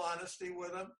 brutal honesty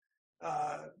with them.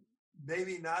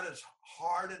 Maybe not as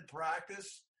hard in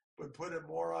practice, but put it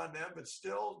more on them, but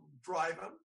still drive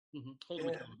them.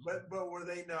 But where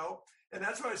they know. And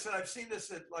that's why I said I've seen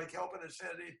this at like helping at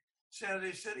San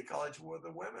Jose City College with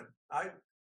the women. I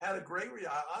had a great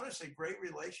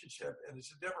relationship, and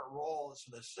it's a different role as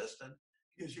an assistant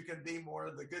because you can be more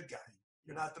of the good guy.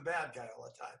 You're not the bad guy all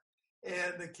the time.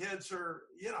 And the kids are,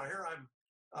 here I'm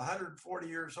 140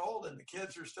 years old, and the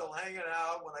kids are still hanging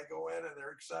out when I go in, and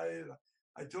they're excited.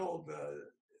 I told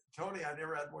Tony I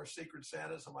never had more Secret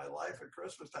Santas in my life at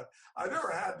Christmas time. I never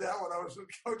had that when I was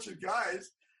coaching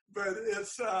guys, but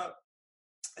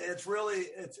it's really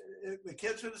the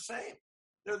kids are the same.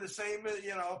 They're the same,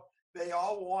 they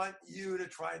all want you to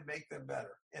try and make them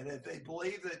better. And if they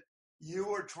believe that you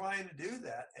are trying to do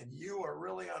that and you are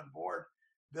really on board,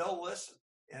 they'll listen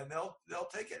and they'll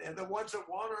take it. And the ones that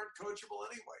won't aren't coachable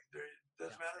anyway. It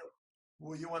doesn't matter.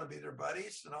 Well, you want to be their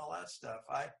buddies and all that stuff.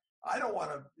 I don't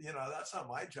want to, that's not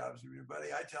my job to be your buddy.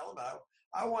 I tell them,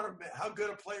 I want to, how good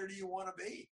a player do you want to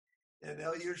be? And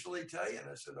they'll usually tell you. And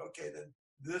I said, okay, then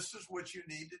this is what you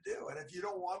need to do. And if you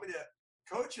don't want me to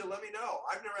coach you, let me know.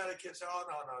 I've never had a kid say, oh,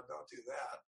 no, don't do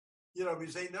that.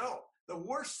 Because they know. The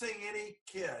worst thing any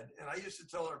kid, and I used to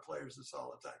tell our players this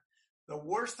all the time, the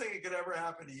worst thing that could ever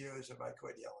happen to you is if I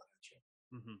quit yelling at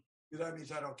you. Mm-hmm. Because that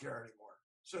means I don't care anymore.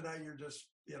 So now you're just,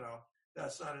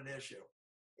 that's not an issue.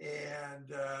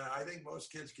 And I think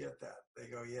most kids get that. They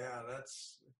go, yeah,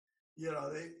 that's, they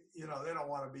don't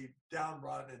want to be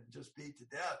downtrodden and just beat to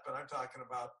death. But I'm talking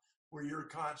about where you're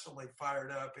constantly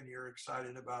fired up and you're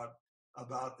excited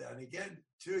about that. And again,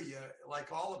 too,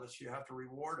 like all of us, you have to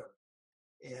reward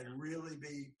them and really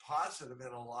be positive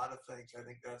in a lot of things. I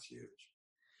think that's huge.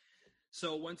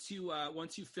 So once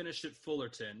you finished at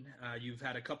Fullerton, you've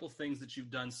had a couple things that you've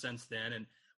done since then. And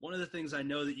one of the things I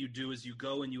know that you do is you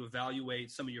go and you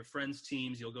evaluate some of your friends'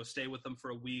 teams. You'll go stay with them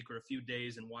for a week or a few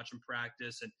days and watch them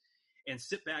practice and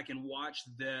sit back and watch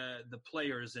the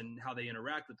players and how they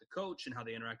interact with the coach and how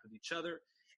they interact with each other.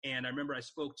 And I remember I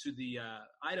spoke to the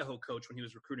Idaho coach when he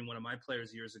was recruiting one of my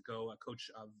players years ago, Coach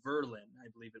Verlin, I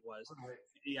believe it was. Right.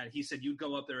 Yeah, he said you'd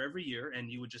go up there every year and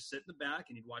you would just sit in the back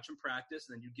and you'd watch him practice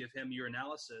and then you'd give him your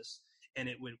analysis. And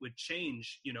it would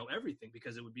change, everything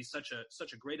because it would be such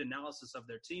a great analysis of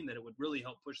their team that it would really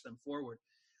help push them forward.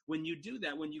 When you do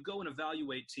that, when you go and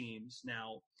evaluate teams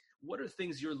now, what are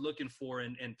things you're looking for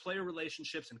in player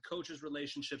relationships and coaches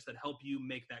relationships that help you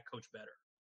make that coach better?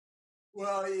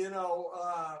 Well,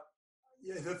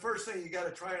 the first thing you got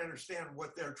to try and understand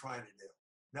what they're trying to do,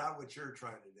 not what you're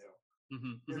trying to do.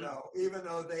 Mm-hmm. Even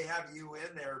though they have you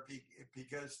in there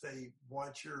because they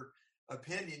want your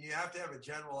opinion, you have to have a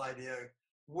general idea.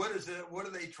 What are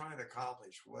they trying to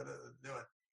accomplish? What are they doing?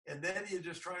 And then you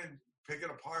just try and pick it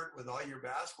apart with all your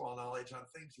basketball knowledge on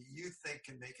things that you think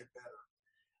can make it better.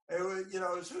 It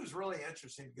was really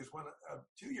interesting because when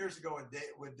 2 years ago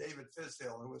when David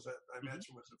Fizdale, who I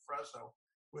mentioned was at Fresno,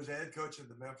 was the head coach of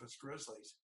the Memphis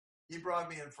Grizzlies, he brought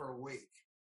me in for a week.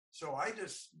 So I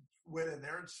just went in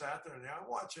there and sat there and I'm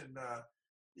watching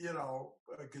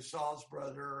Gasol's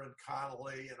brother and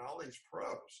Connolly and all these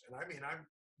pros. And I mean, I'm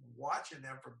watching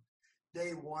them from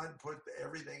day one, put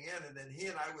everything in. And then he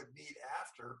and I would meet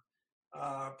after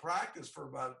practice for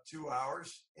about 2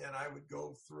 hours. And I would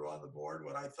go through on the board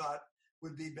what I thought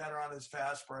would be better on his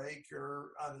fast break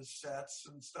or on his sets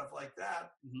and stuff like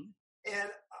that. Mm-hmm. And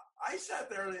I sat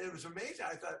there and it was amazing.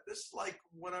 I thought this is like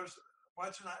when I was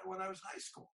watching when I was in high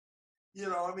school.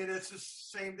 It's the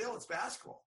same deal. It's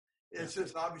basketball. It's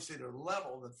just obviously their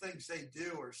level. The things they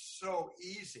do are so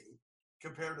easy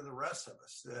compared to the rest of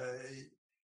us.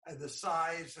 The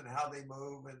size and how they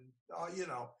move and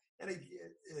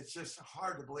it's just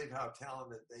hard to believe how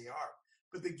talented they are.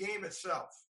 But the game itself,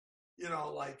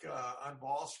 on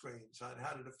ball screens, on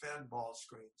how to defend ball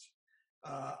screens.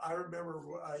 I remember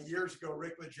years ago,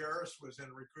 Rick Majerus was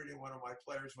in recruiting one of my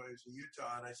players when he was in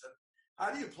Utah. And I said,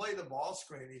 how do you play the ball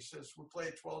screen? He says, we play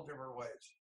it 12 different ways.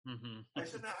 Mm-hmm. I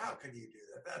said, now how can you do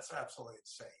that? That's absolutely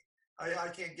insane. I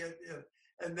can't get in.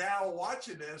 And now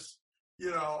watching this,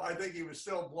 I think he was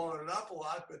still blowing it up a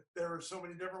lot, but there are so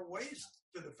many different ways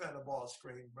to defend a ball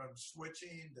screen, from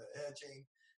switching to edging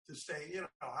to staying,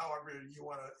 however you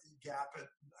want to gap it,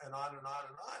 and on and on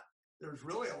and on. There's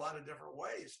really a lot of different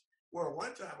ways. Where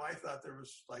one time I thought there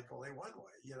was like only one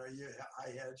way. I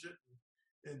hedge it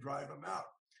and drive them out.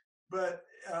 But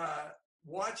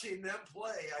watching them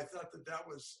play, I thought that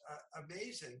was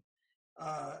amazing.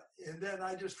 And then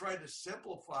I just tried to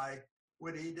simplify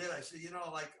what he did. I said,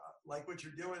 like what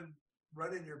you're doing,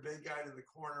 running your big guy to the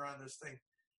corner on this thing.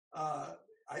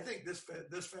 I think this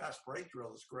fast break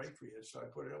drill is great for you. So I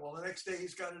put it in. Well, the next day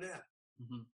he's got it in.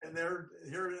 Mm-hmm. And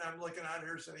I'm looking out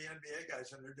here, some of the NBA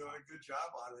guys, and they're doing a good job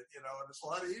on it, and it's a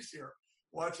lot easier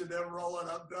watching them rolling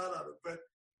up done on it. But,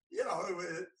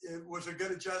 it was a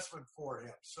good adjustment for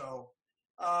him. So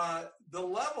the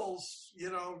levels,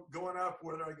 going up,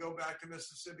 whether I go back to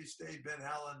Mississippi State, Ben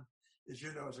Allen, as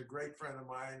you know, is a great friend of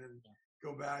mine, and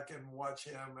go back and watch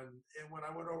him. And when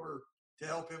I went over to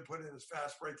help him put in his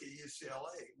fast break at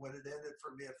UCLA, when it ended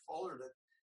for me at Fullerton,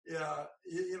 the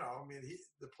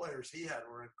players he had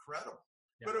were incredible.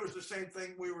 Yeah. But it was the same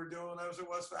thing we were doing when I was at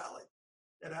West Valley.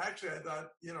 And actually, I thought,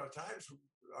 at times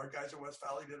our guys at West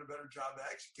Valley did a better job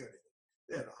executing it.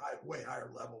 They had way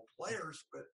higher level players,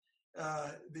 but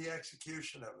the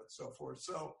execution of it, so forth.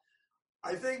 So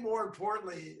I think more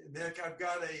importantly, Nick, I've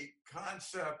got a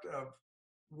concept of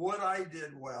what I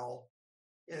did well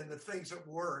and the things that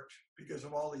worked because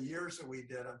of all the years that we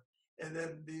did them. And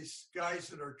then these guys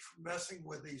that are messing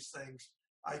with these things,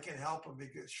 I can help them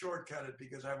shortcut it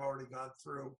because I've already gone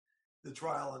through the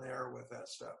trial and error with that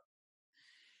stuff.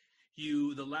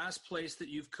 The last place that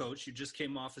you've coached, you just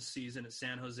came off a season at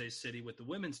San Jose City with the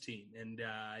women's team. And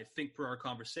I think per our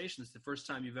conversation, it's the first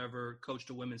time you've ever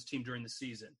coached a women's team during the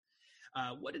season.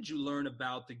 What did you learn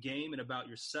about the game and about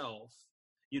yourself,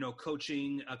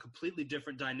 coaching a completely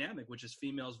different dynamic, which is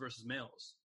females versus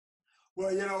males?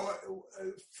 Well,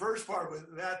 first part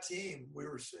with that team,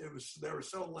 they were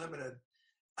so limited.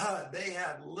 They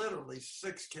had literally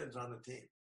 6 kids on the team.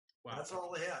 Wow. That's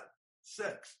all they had,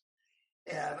 6.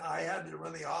 And I had to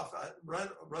run the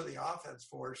offense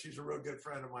for her. She's a real good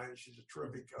friend of mine. She's a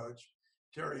terrific coach,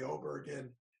 Terry Oberg.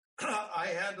 And I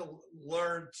had to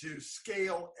learn to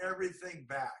scale everything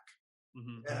back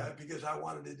because I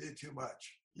wanted to do too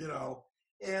much,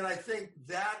 And I think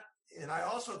that, and I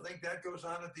also think that goes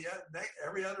on at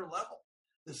every other level.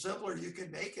 The simpler you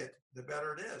can make it, the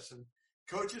better it is. And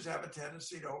coaches have a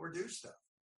tendency to overdo stuff,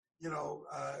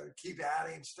 keep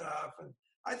adding stuff. And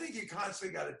I think you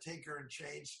constantly got to tinker and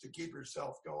change to keep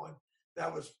yourself going.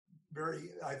 I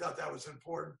thought that was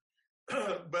important.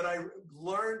 But I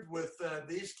learned with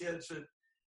these kids that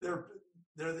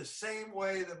they're the same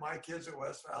way that my kids at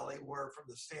West Valley were from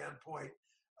the standpoint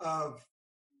of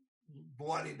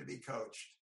wanting to be coached.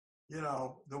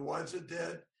 The ones that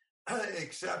did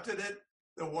accepted it.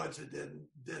 The ones that didn't.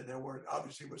 There weren't,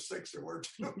 obviously with 6, there weren't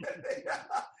too many.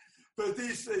 But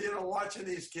these, watching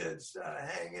these kids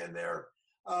hang in there,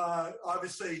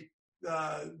 obviously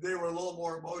they were a little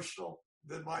more emotional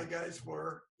than my guys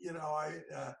were,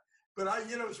 but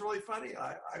it was really funny.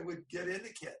 I would get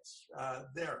into kids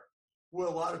there. Well,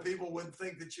 a lot of people wouldn't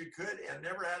think that you could, and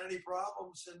never had any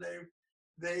problems, and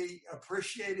they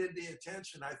appreciated the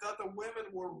attention. I thought the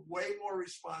women were way more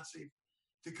responsive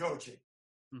to coaching.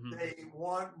 Mm-hmm.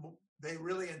 They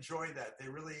really enjoyed that. They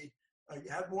really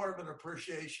had more of an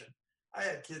appreciation. I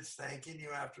had kids thanking you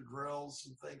after drills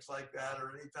and things like that,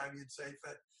 or anytime you'd say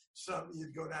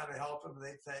you'd go down to help them, and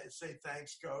they'd say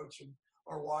thanks, coach,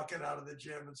 or walking out of the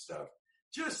gym and stuff.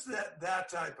 Just that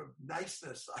type of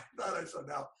niceness. I thought I said,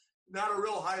 now, not a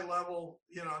real high level,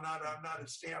 I'm not at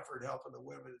Stanford helping the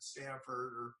women at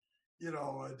Stanford or,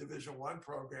 a Division I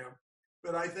program.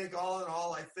 But I think all in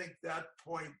all, I think that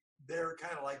point, they're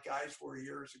kind of like guys were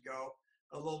years ago,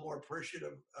 a little more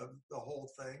appreciative of the whole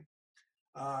thing.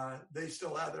 They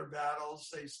still had their battles.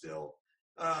 They still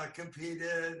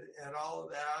competed and all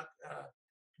of that.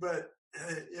 But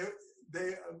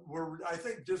they were, I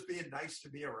think, just being nice to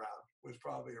be around was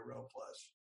probably a real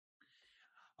plus.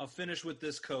 I'll finish with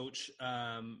this, Coach.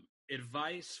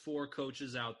 Advice for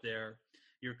coaches out there.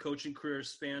 Your coaching career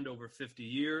spanned over 50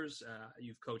 years.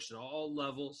 You've coached at all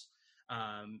levels.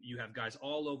 You have guys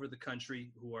all over the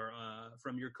country who are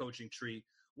from your coaching tree.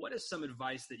 What is some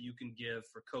advice that you can give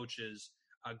for coaches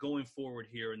going forward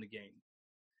here in the game?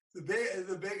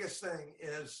 The biggest thing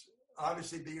is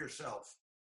obviously be yourself.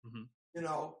 Mm-hmm.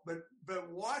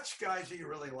 But watch guys that you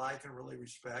really like and really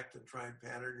respect and try and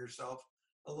pattern yourself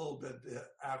a little bit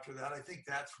after that. I think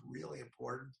that's really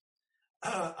important.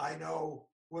 I know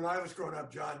when I was growing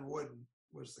up, John Wooden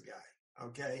was the guy.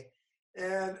 Okay.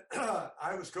 And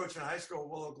I was coaching high school at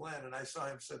Willow Glen, and I saw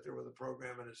him sit there with a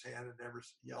program in his hand and never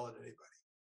yell at anybody.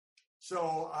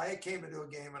 So I came into a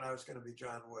game and I was going to be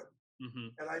John Wooden. Mm-hmm.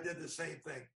 And I did the same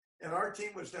thing. And our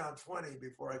team was down 20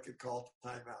 before I could call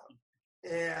timeout.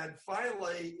 And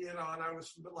finally, and I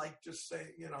was like, just saying,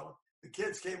 the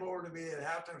kids came over to me at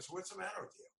halftime and said, "What's the matter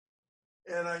with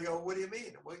you?" And I go, "What do you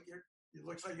mean?" "Well, it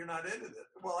looks like you're not into this."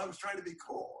 Well, I was trying to be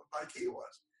cool like he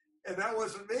was. And that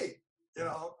wasn't me.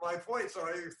 My point, so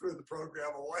I threw the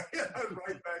program away and I was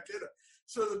right back in it.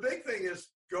 So the big thing is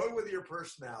go with your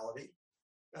personality,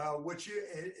 what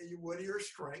are your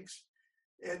strengths,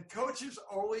 and coaches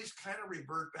always kind of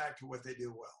revert back to what they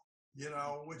do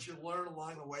well. What you learn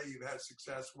along the way, you've had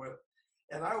success with.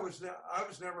 And I was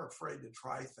never afraid to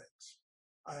try things.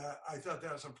 I thought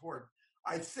that was important.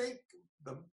 I think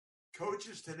the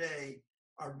coaches today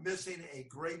are missing a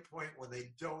great point when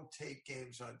they don't take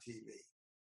games on TV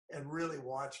and really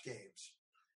watch games.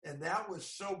 And that was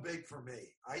so big for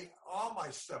me. All my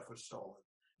stuff was stolen.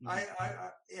 Mm-hmm.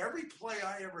 Every play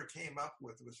I ever came up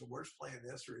with was the worst play in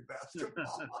the history of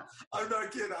basketball. I'm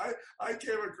not kidding. I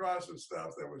came across some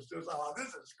stuff that was just, this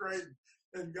is great.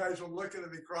 And guys were looking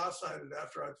at me cross-eyed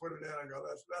after I put it in. I go,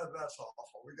 that's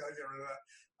awful. We got to get rid of that.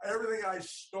 Everything I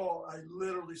stole, I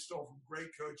literally stole from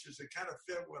great coaches that kind of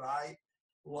fit what I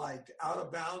liked.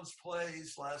 Out-of-bounds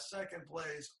plays, last-second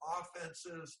plays,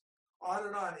 offenses, on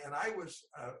and on. And I was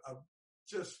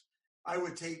I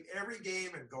would tape every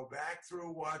game and go back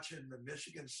through watching the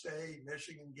Michigan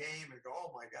State-Michigan game and go,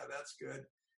 "Oh, my God, that's good."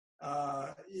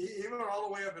 Even all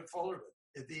the way up at Fullerton.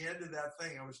 At the end of that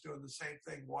thing, I was doing the same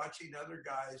thing, watching other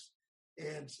guys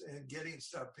and getting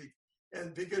stuff.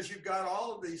 And because you've got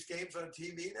all of these games on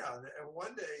TV now, and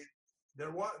one day they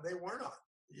weren't on.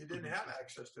 You didn't have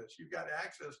access to this. You've got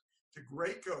access to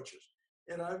great coaches.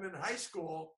 And I'm in high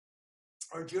school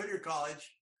or junior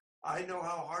college. I know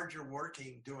how hard you're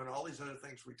working doing all these other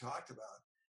things we talked about.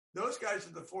 Those guys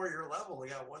at the 4-year level, they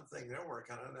got one thing they're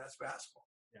working on, and that's basketball.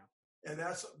 Yeah. And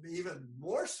that's even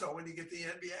more so when you get the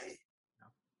NBA.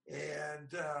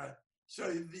 And so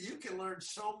you can learn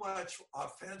so much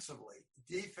offensively,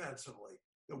 defensively,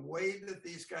 the way that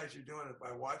these guys are doing it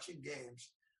by watching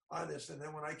games on this. And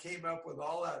then when I came up with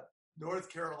all that North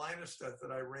Carolina stuff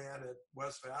that I ran at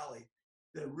West Valley,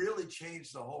 that really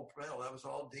changed the whole play. That was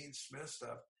all Dean Smith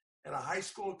stuff. And a high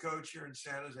school coach here in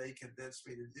San Jose convinced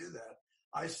me to do that.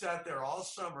 I sat there all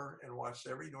summer and watched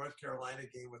every North Carolina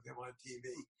game with him on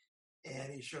TV. And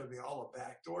he showed me all the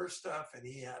backdoor stuff, and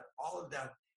he had all of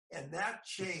that. And that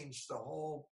changed the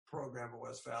whole program at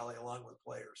West Valley along with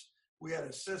players. We had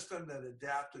a system that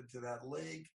adapted to that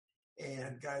league.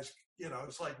 And guys,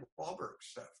 it's like Wahlberg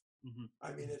stuff. Mm-hmm.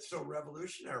 I mean, it's so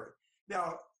revolutionary.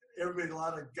 Now, a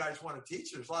lot of guys want to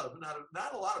teach. There's not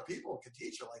a lot of people can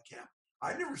teach it like him.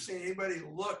 I've never seen anybody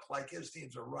look like his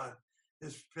teams are run,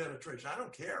 his penetration. I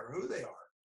don't care who they are.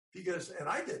 And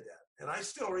I did that. And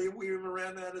we even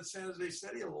ran that at San Jose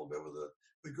City a little bit with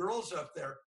the girls up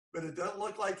there. But it doesn't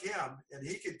look like him, and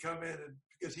he could come in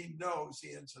because he knows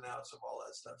the ins and outs of all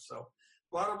that stuff. So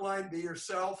bottom line, be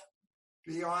yourself,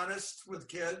 be honest with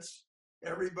kids,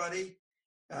 everybody,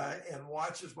 and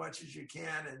watch as much as you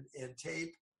can and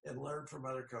tape and learn from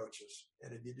other coaches.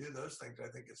 And if you do those things, I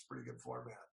think it's a pretty good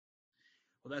format.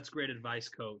 Well, that's great advice,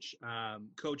 Coach.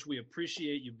 Coach, we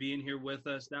appreciate you being here with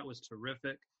us. That was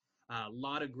terrific. A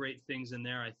lot of great things in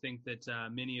there. I think that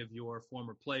many of your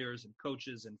former players and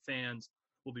coaches and fans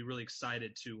will be really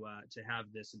excited to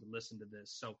have this and to listen to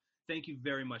this. So thank you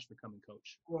very much for coming,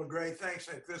 Coach. Well, great. Thanks,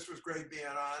 Nick. This was great being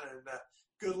on, and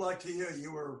good luck to you.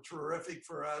 You were terrific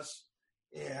for us.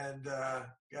 And,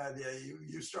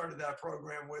 you started that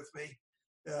program with me.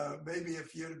 Maybe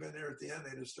if you'd have been there at the end,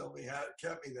 they'd have still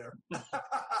kept me there.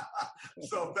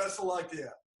 So best of luck to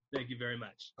you. Thank you very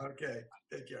much. Okay.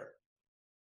 Take care.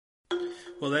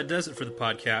 Well, that does it for the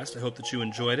podcast. I hope that you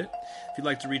enjoyed it. If you'd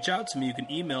like to reach out to me, you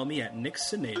can email me at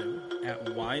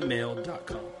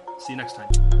nicksonato@ymail.com. See you next time.